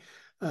 We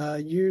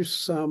used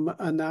some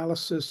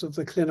analysis of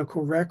the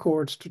clinical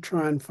records to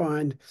try and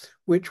find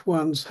which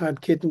ones had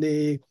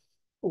kidney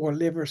or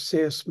liver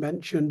cysts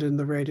mentioned in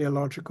the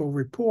radiological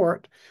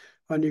report.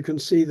 And you can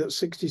see that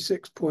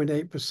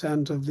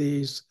 66.8% of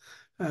these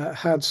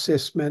had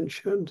cysts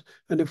mentioned.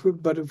 And if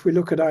we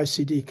look at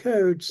ICD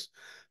codes,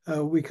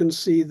 we can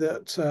see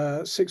that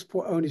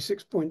only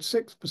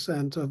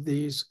 6.6% of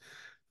these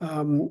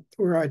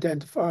were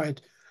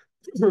identified,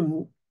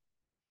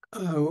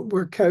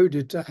 were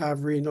coded to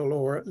have renal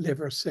or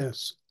liver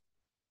cysts.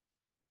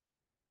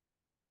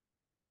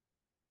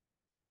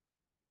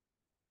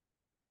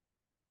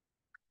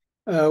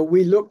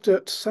 We looked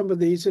at some of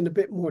these in a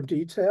bit more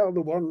detail,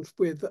 the ones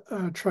with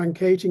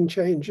truncating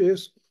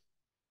changes,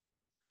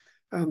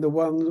 and the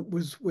one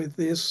was with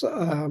this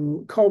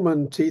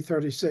common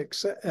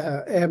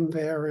T36M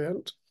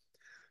variant.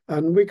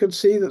 And we could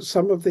see that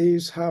some of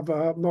these have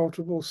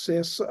multiple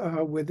cysts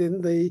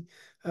within the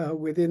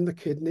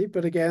kidney,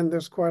 but again,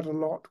 there's quite a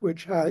lot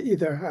which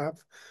either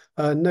have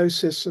no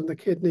cysts in the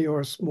kidney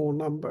or a small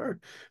number.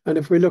 And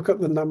if we look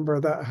at the number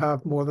that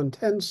have more than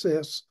 10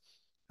 cysts,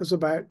 there's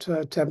about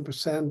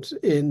 10%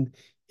 in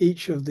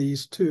each of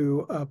these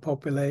two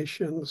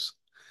populations.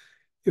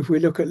 If we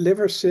look at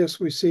liver cysts,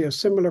 we see a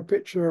similar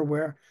picture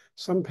where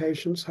some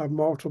patients have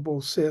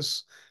multiple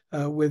cysts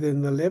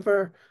within the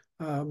liver,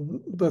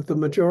 but the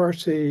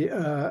majority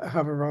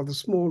have a rather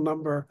small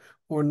number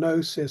or no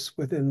cysts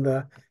within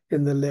the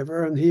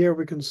liver. And here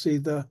we can see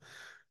the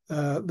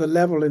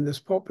level in this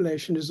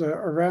population is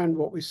around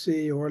what we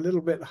see, or a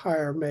little bit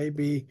higher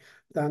maybe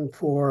than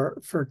for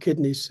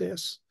kidney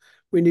cysts.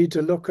 We need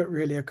to look at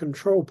really a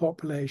control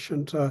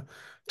population to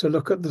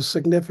look at the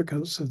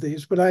significance of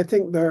these. But I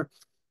think there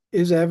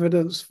is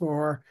evidence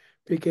for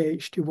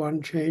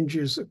PKHD1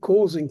 changes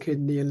causing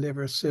kidney and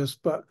liver cysts,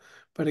 but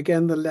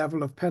again, the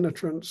level of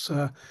penetrance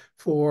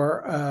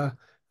for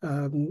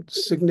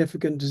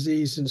significant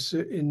disease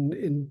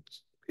in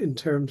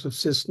terms of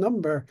cyst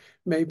number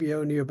may be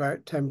only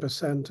about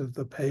 10% of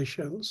the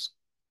patients.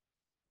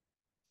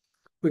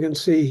 We can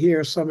see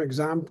here some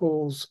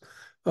examples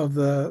of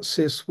the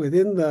cysts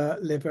within the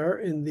liver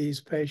in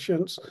these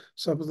patients.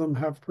 Some of them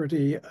have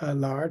pretty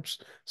large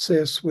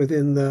cysts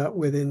within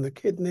the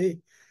kidney.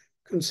 You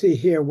can see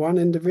here one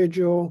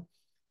individual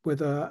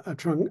with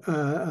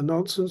a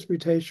nonsense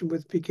mutation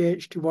with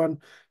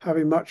PKHD1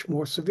 having much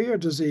more severe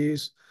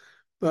disease,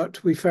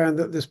 but we found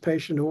that this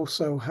patient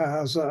also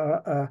has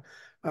a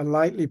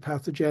lightly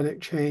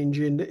pathogenic change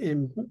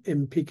in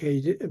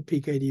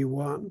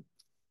PKD1.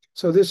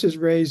 So this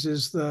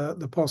raises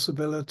the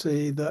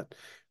possibility that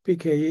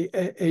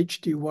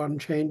PKHD1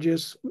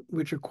 changes,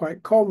 which are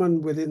quite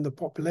common within the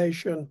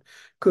population,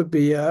 could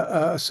be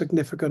a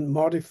significant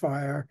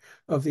modifier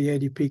of the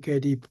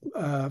ADPKD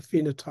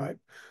phenotype.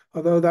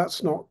 Although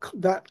that's not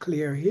that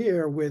clear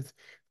here with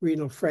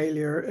renal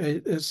failure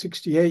at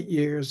 68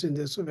 years in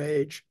this of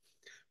age,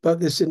 but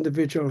this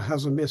individual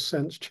has a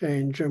missense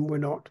change, and we're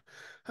not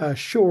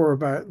sure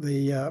about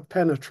the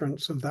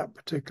penetrance of that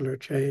particular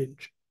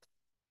change.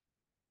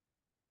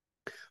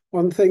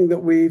 One thing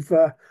that we've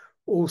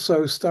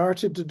also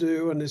started to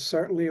do, and is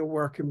certainly a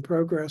work in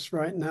progress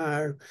right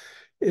now,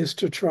 is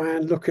to try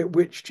and look at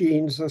which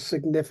genes are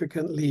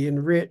significantly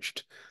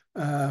enriched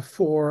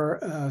for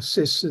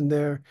cysts in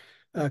their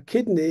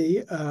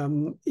kidney,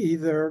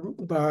 either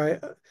by,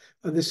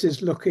 this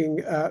is looking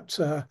at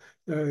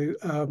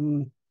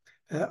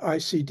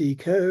ICD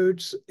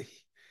codes,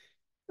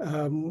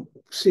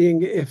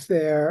 seeing if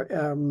they're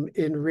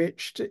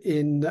enriched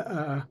in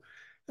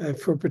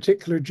for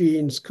particular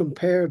genes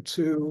compared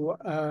to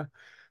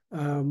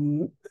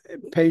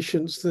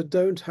patients that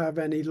don't have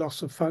any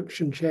loss of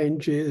function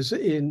changes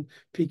in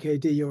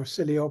PKD or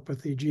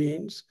ciliopathy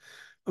genes.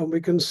 And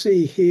we can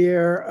see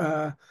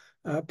here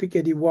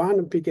PKD1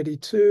 and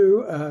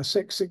PKD2,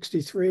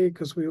 663,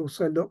 because we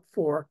also look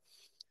for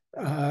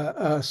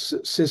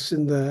cysts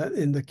in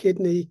the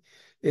kidney,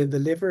 in the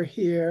liver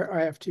here,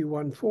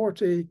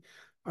 IFT140.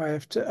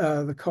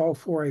 The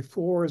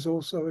COL4A4 is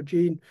also a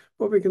gene,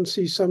 but we can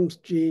see some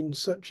genes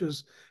such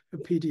as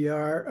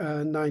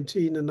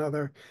PDR19,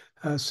 another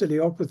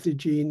ciliopathy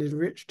gene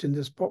enriched in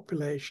this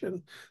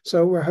population.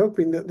 So we're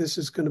hoping that this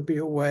is going to be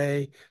a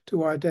way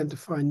to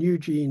identify new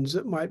genes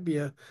that might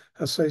be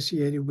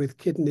associated with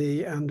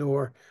kidney and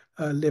or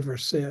liver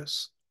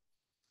cysts.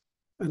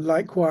 And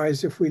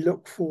likewise, if we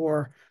look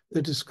for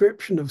the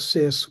description of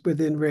cysts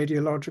within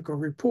radiological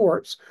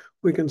reports,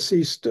 we can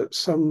see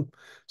some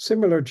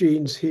similar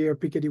genes here,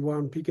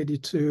 PKD1,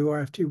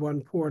 PKD2,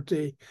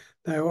 IFT140,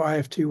 now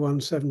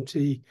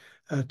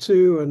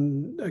IFT172,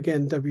 and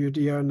again,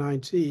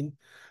 WDR19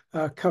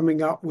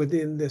 coming up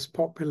within this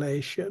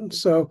population.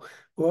 So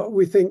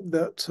we think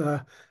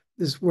that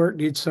this work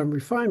needs some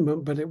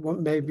refinement, but it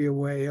may be a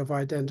way of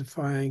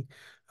identifying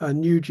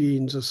new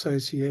genes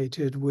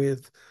associated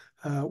with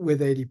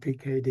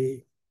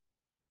ADPKD.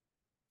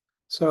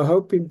 So I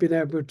hope we've been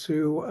able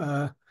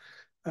to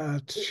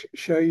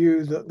show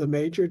you that the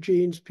major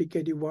genes,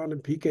 PKD1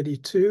 and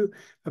PKD2,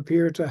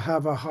 appear to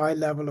have a high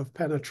level of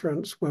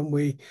penetrance when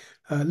we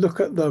look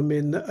at them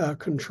in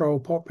control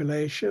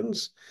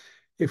populations.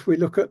 If we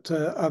look at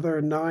other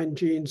 9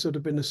 genes that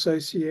have been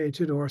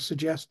associated or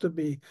suggest to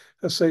be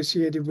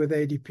associated with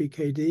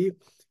ADPKD, you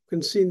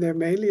can see they're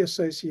mainly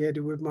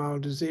associated with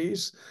mild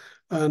disease.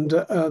 And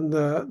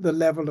the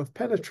level of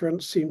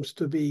penetrance seems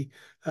to be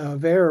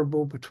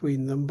variable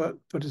between them, but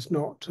it's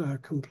not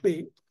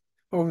complete.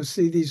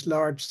 Obviously, these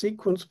large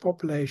sequence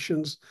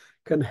populations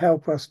can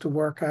help us to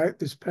work out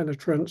this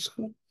penetrance.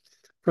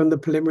 From the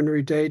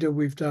preliminary data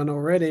we've done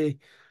already,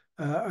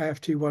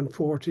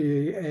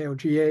 IFT140,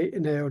 ALG8,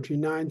 and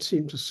ALG9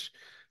 seem to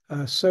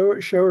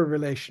show a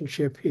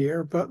relationship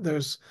here, but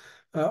there's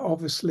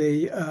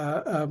obviously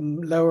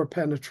lower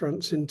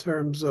penetrance in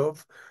terms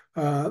of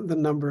the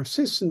number of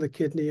cysts in the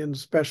kidney, and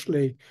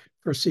especially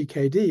for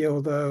CKD,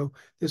 although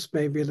this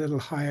may be a little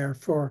higher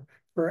for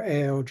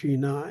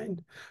ALG9.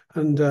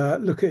 And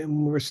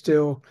we're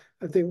still,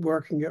 I think,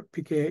 working at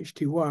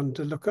PKHD1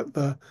 to look at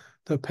the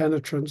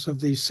penetrance of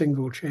these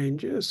single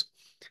changes.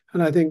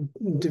 And I think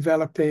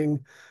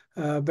developing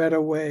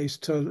better ways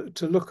to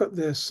look at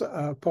this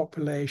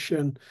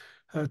population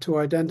to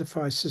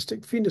identify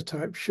cystic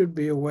phenotype should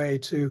be a way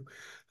to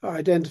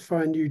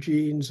identify new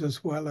genes,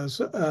 as well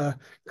as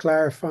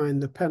clarifying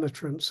the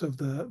penetrance of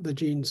the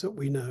genes that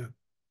we know.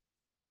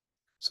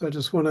 So I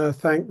just want to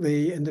thank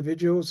the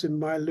individuals in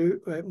my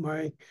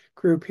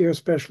group here,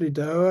 especially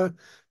Doa,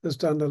 has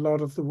done a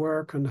lot of the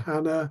work, and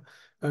Hannah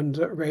and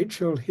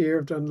Rachel here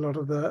have done a lot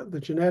of the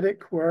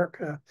genetic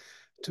work.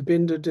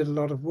 Tabinda did a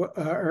lot of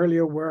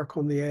earlier work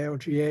on the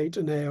ALG8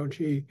 and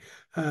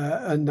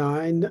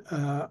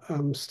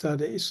ALG9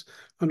 studies,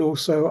 and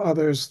also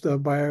others, the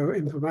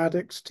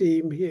bioinformatics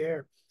team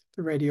here,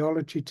 the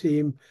radiology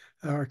team,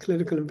 our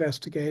clinical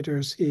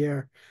investigators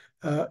here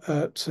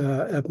at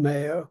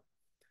Mayo.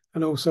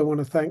 And also want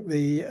to thank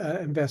the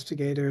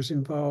investigators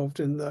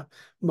involved in the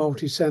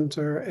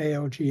multi-center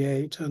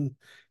ALG8 and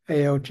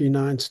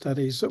ALG9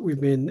 studies that we've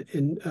been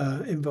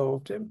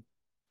involved in.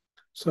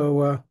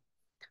 So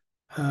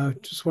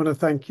just want to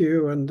thank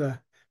you, and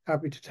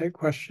happy to take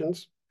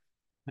questions.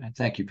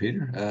 Thank you,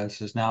 Peter.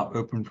 This is now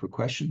open for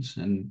questions.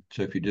 And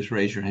so if you just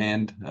raise your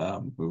hand,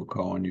 we will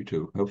call on you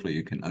to, hopefully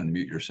you can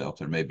unmute yourself.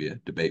 There may be a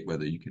debate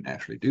whether you can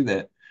actually do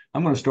that.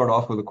 I'm going to start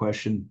off with a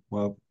question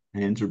while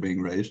hands are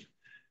being raised.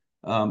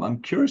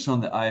 I'm curious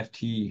on the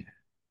IFT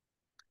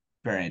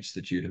variants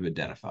that you have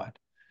identified.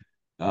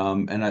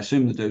 And I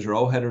assume that those are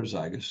all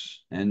heterozygous,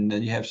 and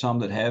then you have some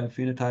that have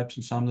phenotypes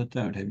and some that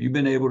don't. Have you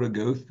been able to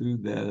go through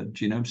the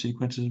genome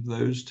sequences of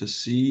those to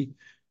see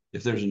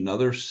if there's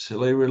another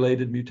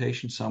cilia-related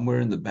mutation somewhere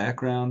in the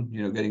background?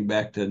 You know, getting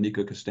back to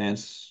Nico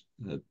Costance's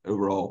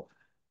overall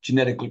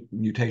genetic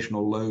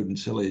mutational load in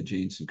cilia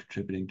genes and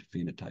contributing to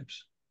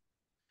phenotypes.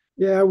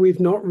 Yeah, we've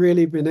not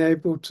really been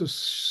able to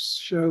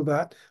show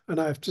that.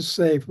 And I have to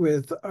say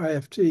with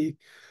IFT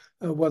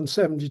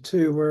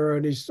 172, we're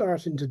only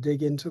starting to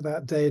dig into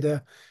that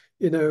data.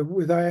 You know,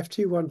 with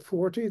IFT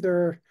 140,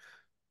 there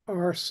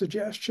are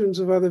suggestions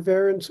of other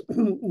variants,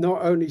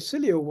 not only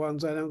cilial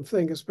ones, I don't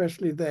think,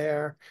 especially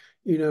there,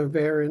 you know,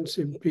 variants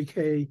in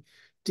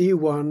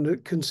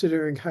PKD1,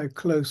 considering how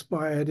close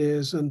by it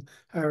is and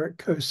how it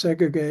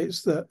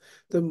co-segregates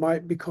that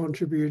might be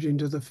contributing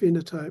to the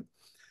phenotype.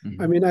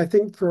 I mean, I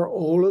think for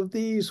all of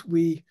these,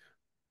 we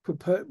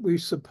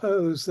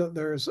suppose that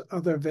there's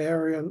other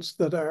variants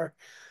that are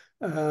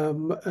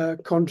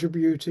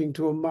contributing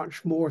to a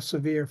much more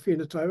severe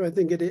phenotype. I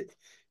think it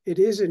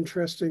is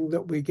interesting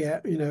that we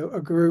get, you know, a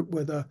group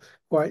with a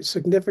quite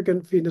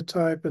significant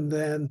phenotype and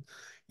then,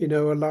 you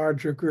know, a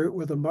larger group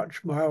with a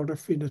much milder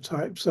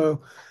phenotype.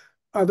 So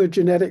other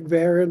genetic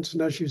variants,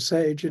 and as you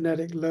say,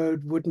 genetic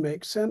load would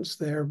make sense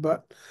there,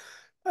 but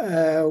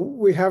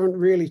we haven't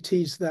really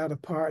teased that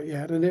apart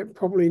yet, and it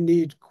probably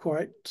needs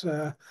quite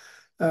a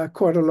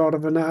lot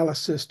of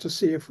analysis to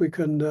see if we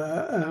can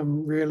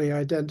really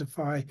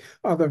identify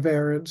other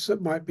variants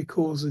that might be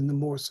causing the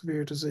more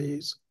severe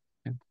disease.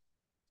 Okay.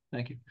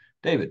 Thank you.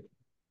 David.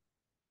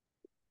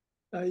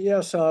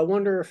 Yes, I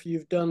wonder if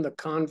you've done the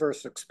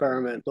converse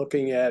experiment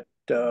looking at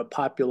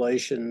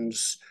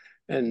populations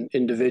and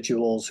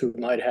individuals who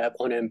might have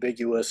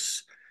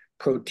unambiguous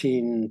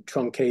protein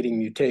truncating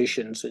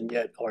mutations and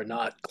yet are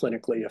not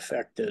clinically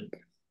affected.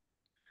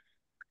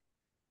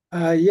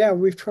 Yeah,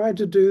 we've tried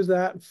to do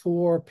that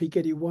for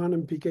PKD1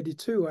 and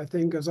PKD2, I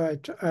think, as I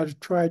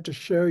tried to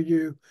show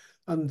you.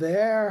 And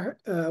there,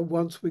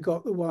 once we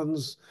got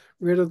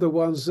rid of the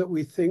ones that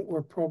we think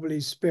were probably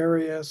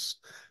spurious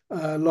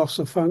loss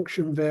of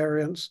function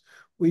variants,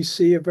 we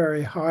see a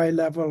very high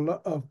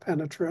level of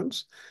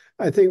penetrance.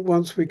 I think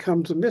once we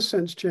come to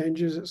missense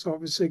changes, it's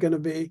obviously going to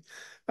be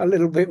a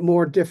little bit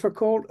more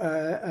difficult,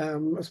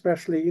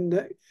 especially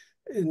in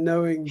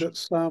knowing that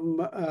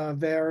some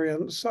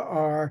variants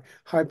are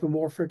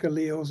hypomorphic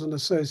alleles and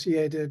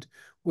associated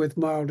with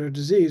milder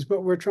disease,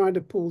 but we're trying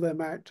to pull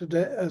them out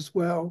today as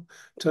well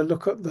to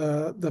look at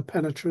the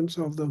penetrance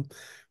of them.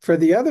 For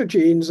the other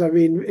genes, I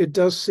mean, it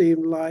does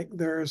seem like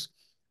there's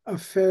a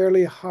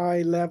fairly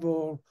high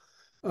level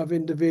of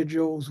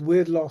individuals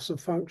with loss of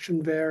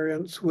function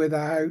variants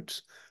without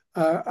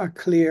a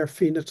clear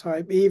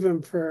phenotype,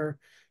 even for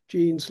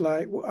genes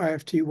like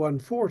IFT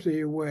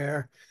 140,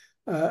 where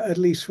at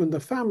least from the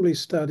family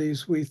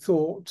studies, we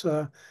thought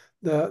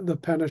the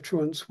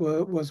penetrance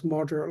was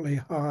moderately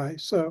high.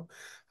 So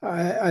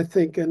I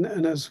think, and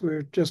as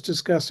we're just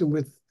discussing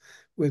with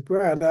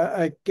Brad,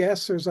 I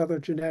guess there's other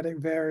genetic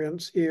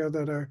variants here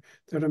that are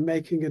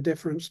making a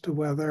difference to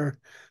whether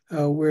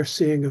we're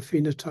seeing a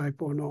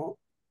phenotype or not.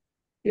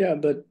 Yeah,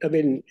 but I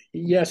mean,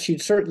 yes,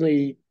 you'd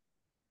certainly,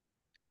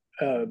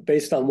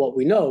 based on what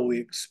we know, we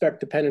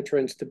expect the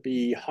penetrance to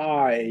be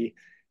high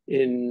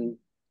in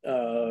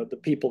the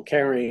people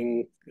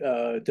carrying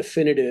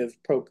definitive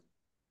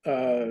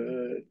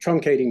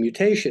truncating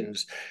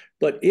mutations.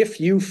 But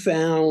if you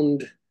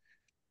found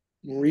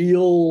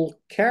real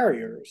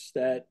carriers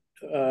that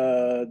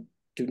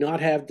do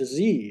not have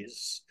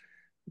disease,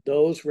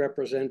 those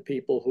represent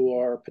people who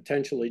are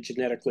potentially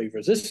genetically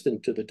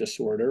resistant to the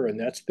disorder, and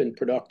that's been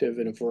productive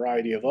in a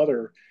variety of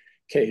other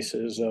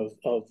cases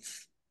of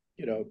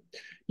you know,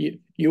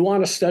 you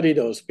want to study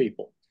those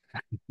people.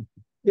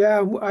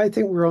 Yeah, I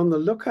think we're on the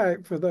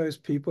lookout for those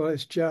people.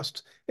 It's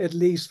just, at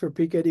least for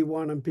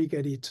PKD1 and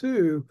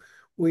PKD2,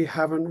 we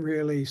haven't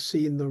really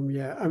seen them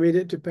yet. I mean,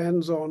 it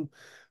depends on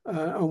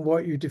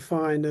what you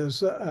define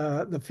as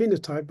the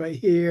phenotype. But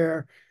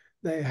here,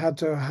 they had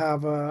to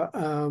have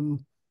a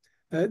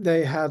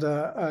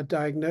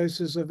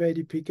diagnosis of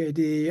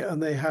ADPKD,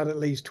 and they had at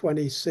least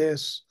 20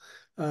 cysts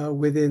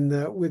within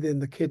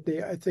the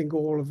kidney. I think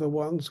all of the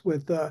ones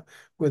with the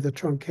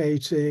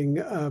truncating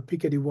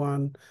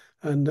PKD1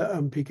 and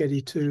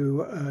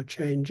PKD2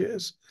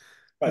 changes.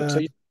 Right. So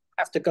you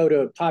have to go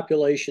to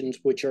populations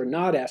which are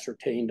not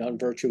ascertained on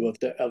virtue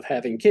of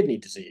having kidney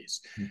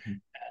disease. Mm-hmm.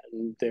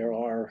 And there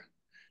are,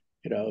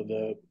 you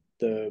know,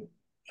 the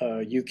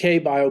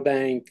UK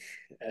Biobank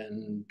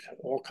and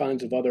all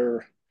kinds of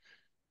other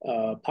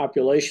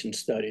population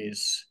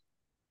studies.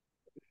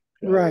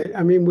 Right.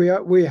 I mean,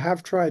 we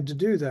have tried to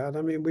do that.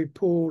 I mean, we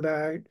pulled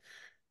out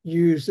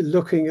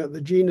looking at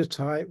the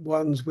genotype,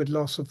 ones with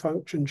loss of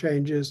function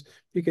changes,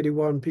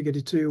 PKD1,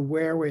 PKD2,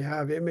 where we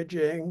have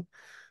imaging,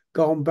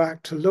 gone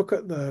back to look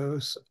at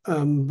those,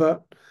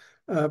 but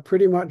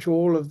pretty much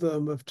all of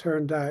them have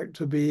turned out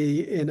to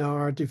be in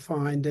our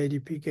defined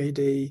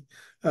ADPKD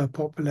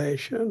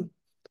population.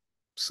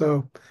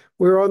 So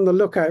we're on the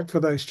lookout for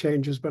those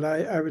changes, but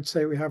I would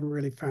say we haven't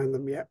really found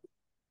them yet.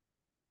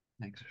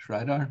 Thanks,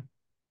 Sridhar.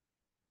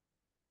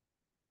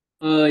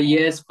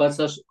 Yes,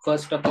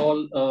 first of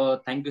all,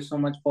 thank you so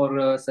much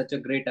for such a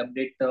great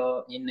update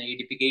in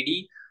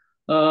ADPKD.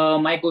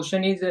 My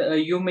question is,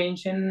 you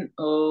mentioned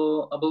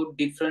about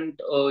different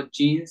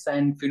genes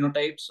and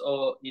phenotypes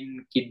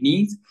in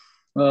kidneys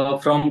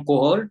from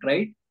cohort,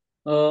 right?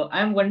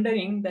 I'm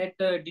wondering that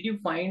did you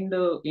find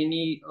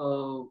any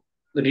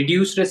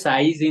reduced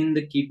size in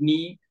the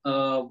kidney?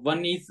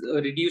 One is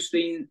reduced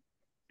in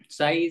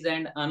size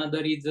and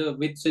another is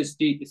with cyst.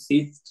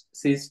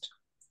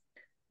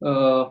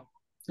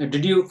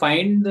 Did you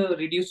find the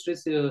reduced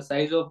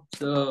size of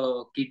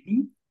the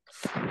kidney?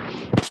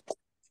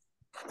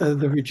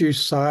 The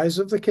reduced size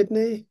of the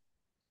kidney?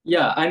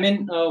 Yeah, I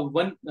mean,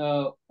 one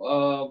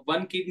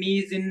kidney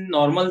is in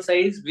normal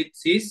size with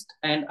cyst,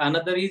 and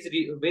another is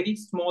very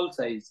small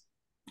size.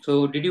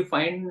 So, did you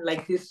find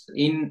like this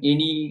in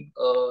any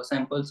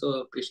samples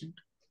or patient?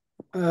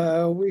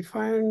 We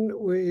find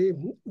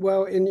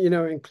well,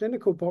 in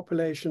clinical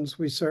populations,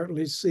 we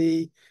certainly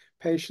see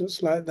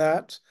patients like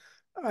that.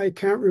 I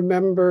can't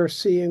remember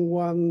seeing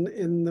one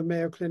in the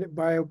Mayo Clinic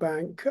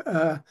Biobank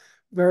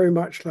very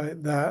much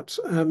like that.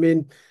 I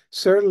mean,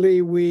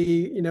 certainly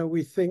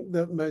we think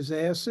that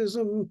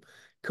mosaicism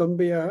can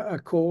be a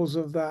cause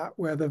of that,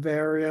 where the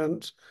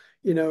variant,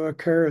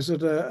 occurs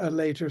at a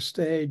later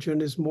stage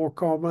and is more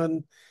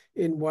common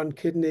in one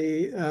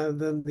kidney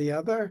than the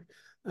other.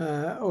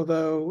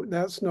 Although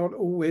that's not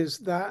always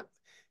that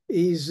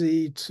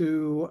easy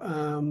to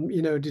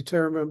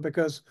determine,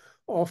 because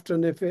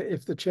often if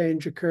the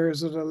change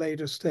occurs at a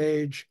later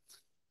stage,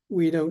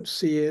 we don't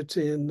see it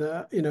in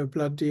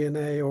blood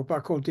DNA or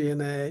buccal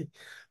DNA,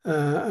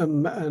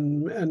 and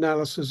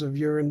analysis of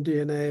urine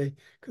DNA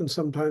can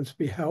sometimes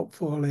be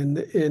helpful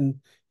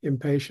in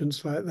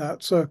patients like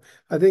that. So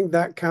I think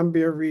that can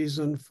be a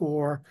reason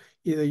for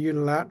either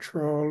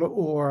unilateral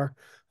or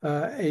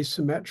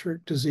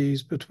asymmetric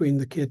disease between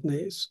the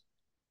kidneys.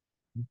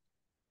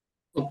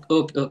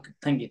 Okay.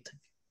 Thank you.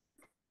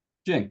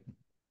 Jing.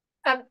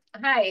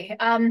 Hi.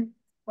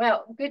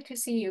 Well, good to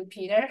see you,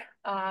 Peter,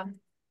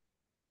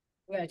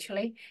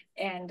 virtually,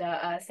 and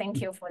thank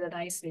you for the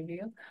nice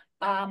review.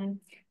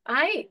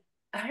 I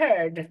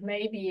heard,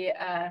 maybe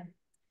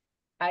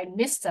I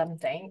missed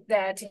something,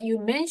 that you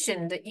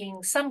mentioned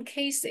in some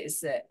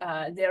cases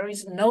there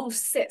is no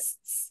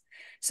cysts.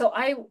 So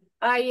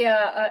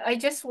I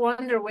just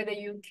wonder whether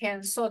you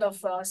can sort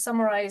of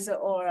summarize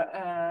or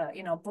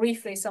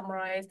briefly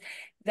summarize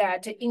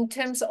that in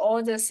terms of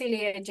all the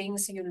cilia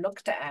genes you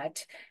looked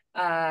at,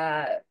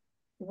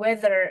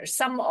 whether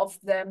some of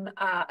them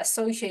are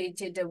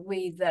associated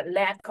with the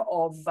lack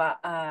of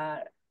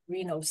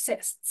renal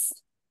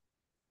cysts.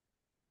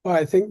 Well,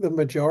 I think the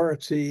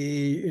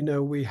majority,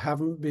 we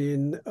haven't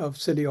been of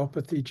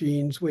ciliopathy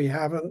genes. We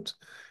haven't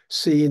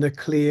seen a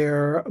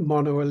clear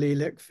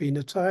monoallelic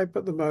phenotype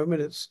at the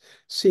moment. It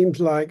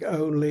seems like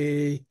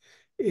only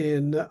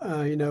in,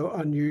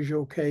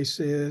 unusual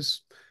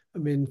cases. I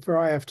mean, for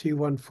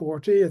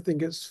IFT140, I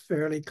think it's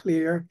fairly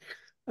clear.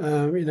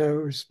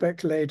 We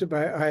speculate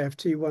about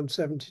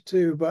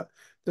IFT172, but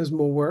there's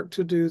more work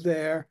to do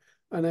there.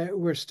 And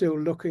we're still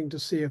looking to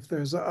see if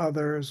there's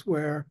others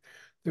where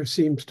there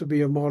seems to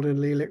be a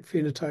monoallelic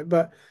phenotype.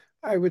 But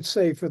I would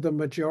say for the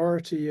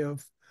majority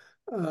of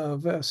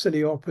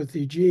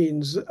ciliopathy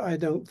genes, I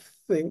don't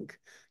think,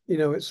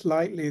 it's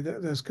likely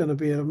that there's going to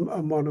be a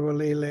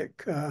monoallelic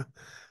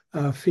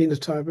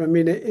phenotype. I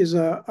mean, it is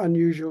an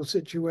unusual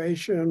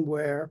situation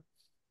where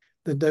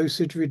the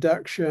dosage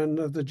reduction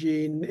of the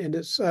gene in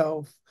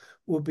itself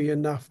will be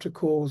enough to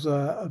cause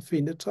a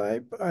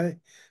phenotype,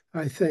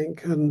 I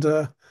think. And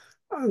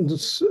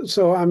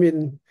so, I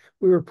mean,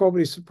 we were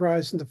probably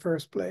surprised in the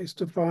first place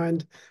to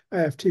find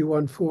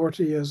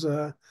IFT140 as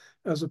a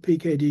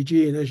PKD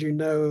gene. As you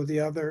know, the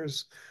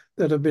others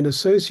that have been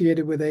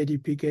associated with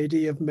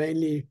ADPKD have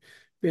mainly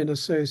been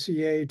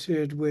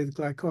associated with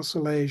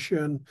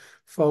glycosylation,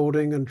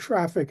 folding, and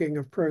trafficking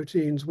of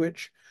proteins,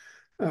 which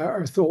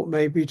are thought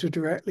maybe to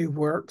directly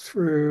work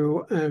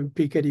through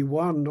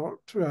PKD1, not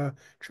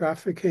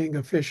trafficking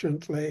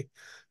efficiently.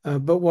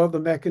 But what the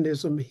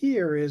mechanism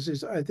here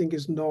is I think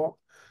is not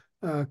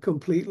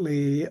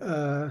completely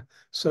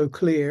so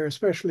clear,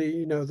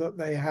 especially, that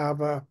they have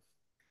a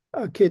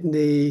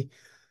kidney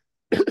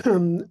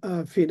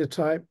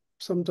phenotype,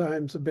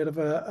 sometimes a bit of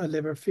a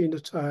liver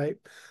phenotype,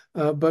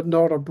 but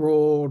not a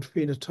broad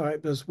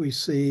phenotype as we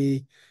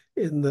see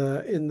in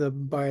the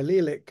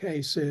biallelic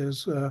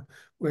cases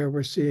where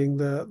we're seeing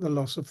the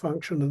loss of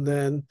function and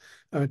then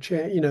the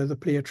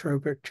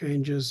pleiotropic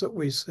changes that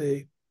we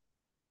see.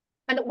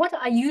 And what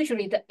are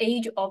usually the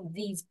age of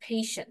these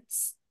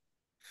patients?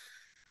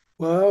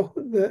 Well,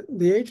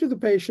 the age of the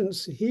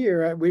patients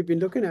here we've been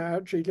looking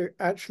at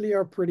actually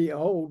are pretty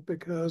old,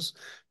 because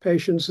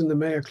patients in the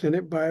Mayo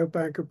Clinic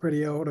Biobank are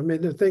pretty old. I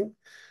mean, I think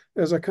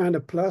there's a kind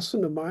of plus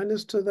and a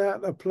minus to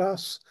that. A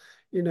plus,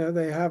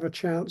 they have a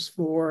chance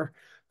for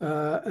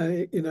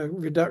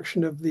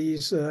reduction of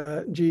these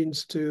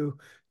genes to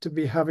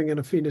be having a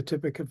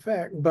phenotypic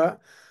effect,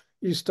 but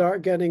you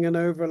start getting an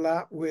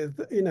overlap with,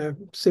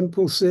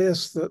 simple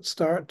cysts that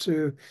start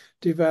to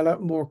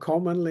develop more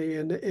commonly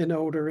in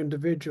older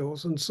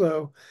individuals. And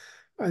so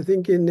I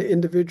think in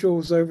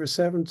individuals over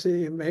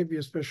 70 and maybe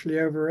especially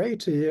over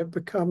 80, it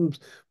becomes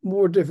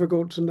more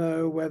difficult to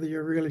know whether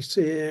you're really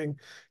seeing,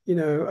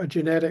 a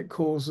genetic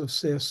cause of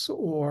cysts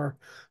or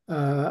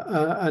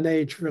an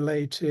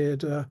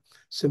age-related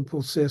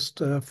simple cyst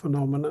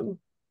phenomenon.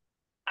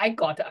 I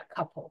got a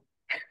couple.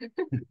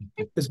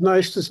 It's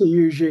nice to see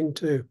you, Jing,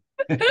 too.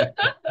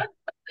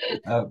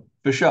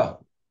 For sure.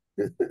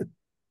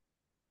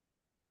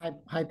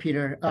 Hi,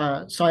 Peter.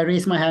 So I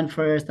raised my hand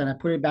first, and I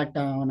put it back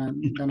down,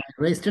 and then I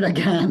raised it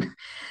again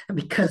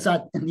because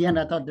in the end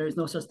I thought there is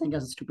no such thing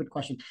as a stupid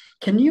question.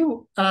 Can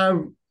you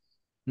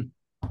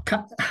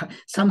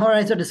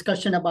summarize the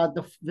discussion about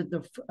with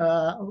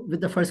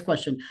the first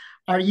question?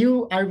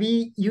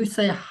 You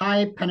say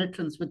high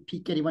penetrance with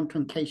PKD1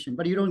 truncation,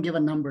 but you don't give a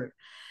number.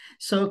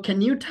 So can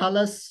you tell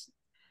us?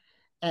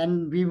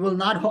 And I will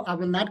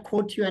not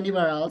quote you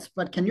anywhere else,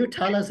 but can you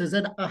tell us, is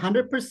it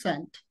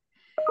 100%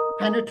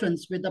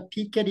 penetrance with a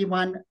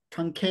PKD1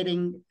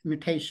 truncating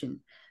mutation?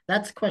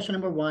 That's question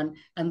number one.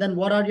 And then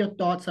what are your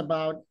thoughts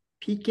about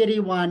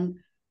PKD1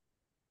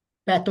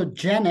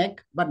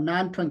 pathogenic but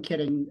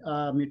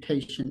non-truncating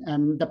mutation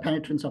and the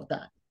penetrance of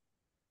that?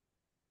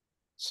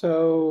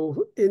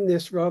 So in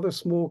this rather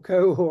small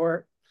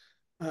cohort,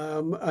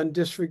 and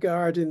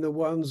disregarding the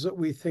ones that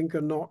we think are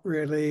not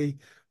really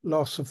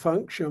loss of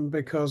function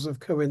because of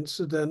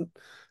coincident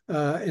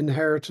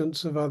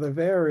inheritance of other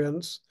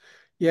variants,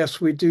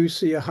 yes, we do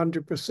see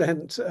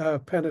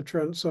 100%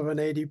 penetrance of an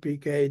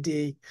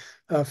ADPKD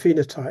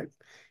phenotype.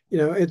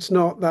 It's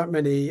not that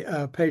many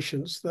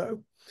patients,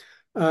 though.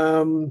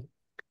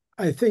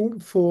 I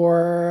think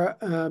for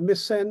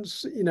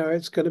missense,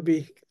 it's going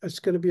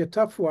to be a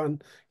tough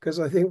one, because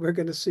I think we're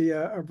going to see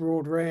a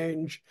broad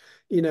range,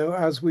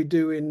 as we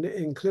do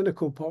in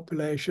clinical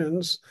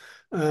populations.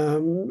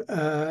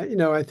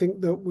 I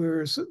think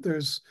that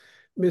there's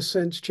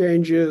missense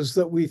changes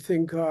that we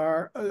think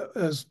are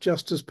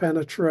just as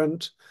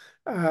penetrant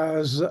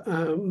as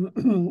a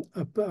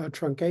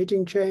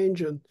truncating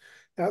change, and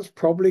that's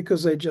probably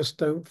because they just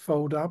don't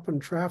fold up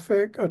and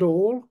traffic at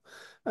all.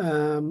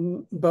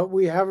 But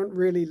we haven't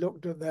really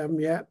looked at them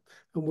yet,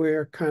 and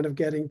we're kind of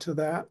getting to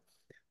that.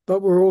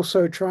 But we're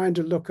also trying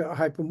to look at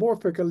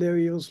hypomorphic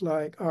alleles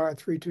like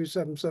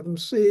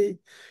R3277C,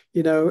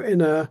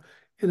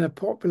 in a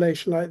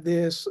population like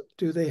this.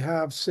 Do they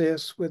have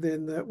cysts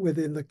within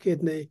the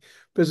kidney?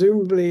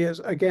 Presumably,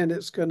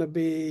 it's going to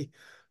be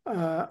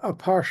a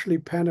partially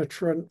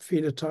penetrant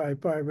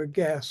phenotype, I would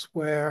guess,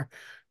 where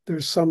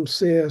there's some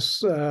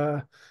cysts,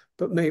 but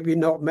maybe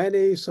not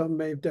many. Some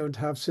don't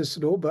have cysts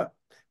at all, but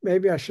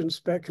maybe I shouldn't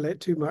speculate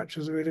too much,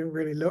 as we didn't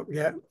really look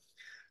yet.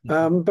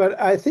 But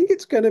I think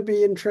it's going to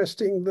be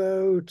interesting,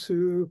 though,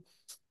 to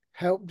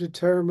help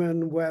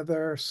determine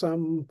whether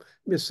some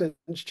missense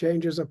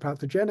changes are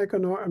pathogenic or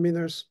not. I mean,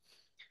 there's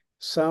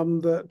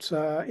some that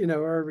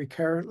are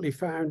recurrently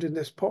found in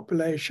this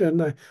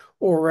population.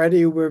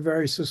 Already, we're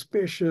very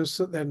suspicious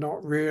that they're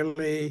not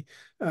really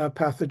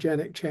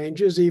pathogenic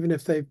changes, even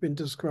if they've been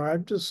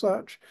described as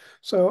such.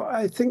 So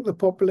I think the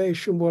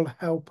population will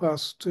help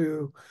us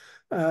to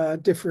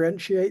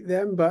differentiate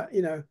them, but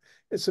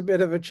it's a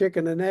bit of a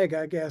chicken and egg,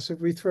 I guess. If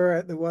we throw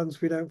out the ones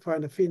we don't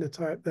find a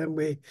phenotype, then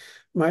we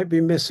might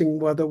be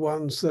missing other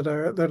ones that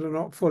are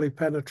not fully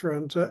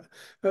penetrant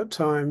at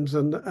times,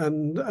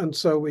 and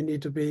so we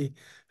need to be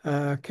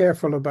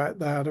careful about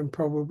that. And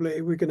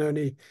probably we can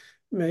only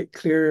make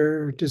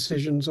clear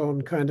decisions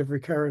on kind of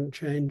recurrent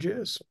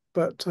changes.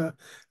 But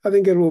I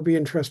think it will be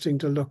interesting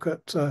to look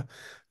at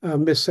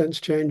missense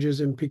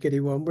changes in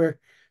PKD1.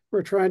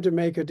 We're trying to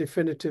make a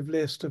definitive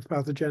list of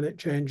pathogenic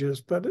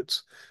changes, but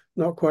it's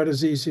not quite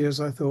as easy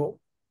as I thought.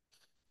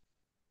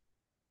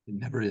 It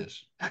never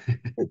is.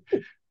 All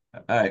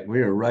right,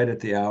 we are right at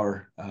the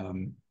hour. So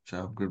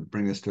I'm going to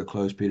bring this to a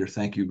close. Peter,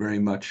 thank you very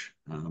much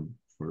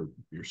for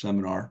your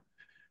seminar.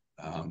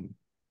 And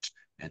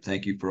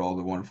thank you for all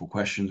the wonderful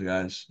questions,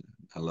 guys.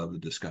 I love the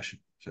discussion.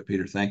 So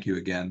Peter, thank you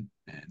again,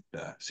 and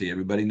see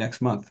everybody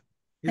next month.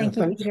 Yeah,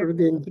 thanks for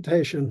the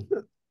invitation.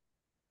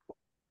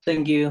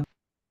 Thank you.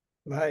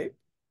 Bye.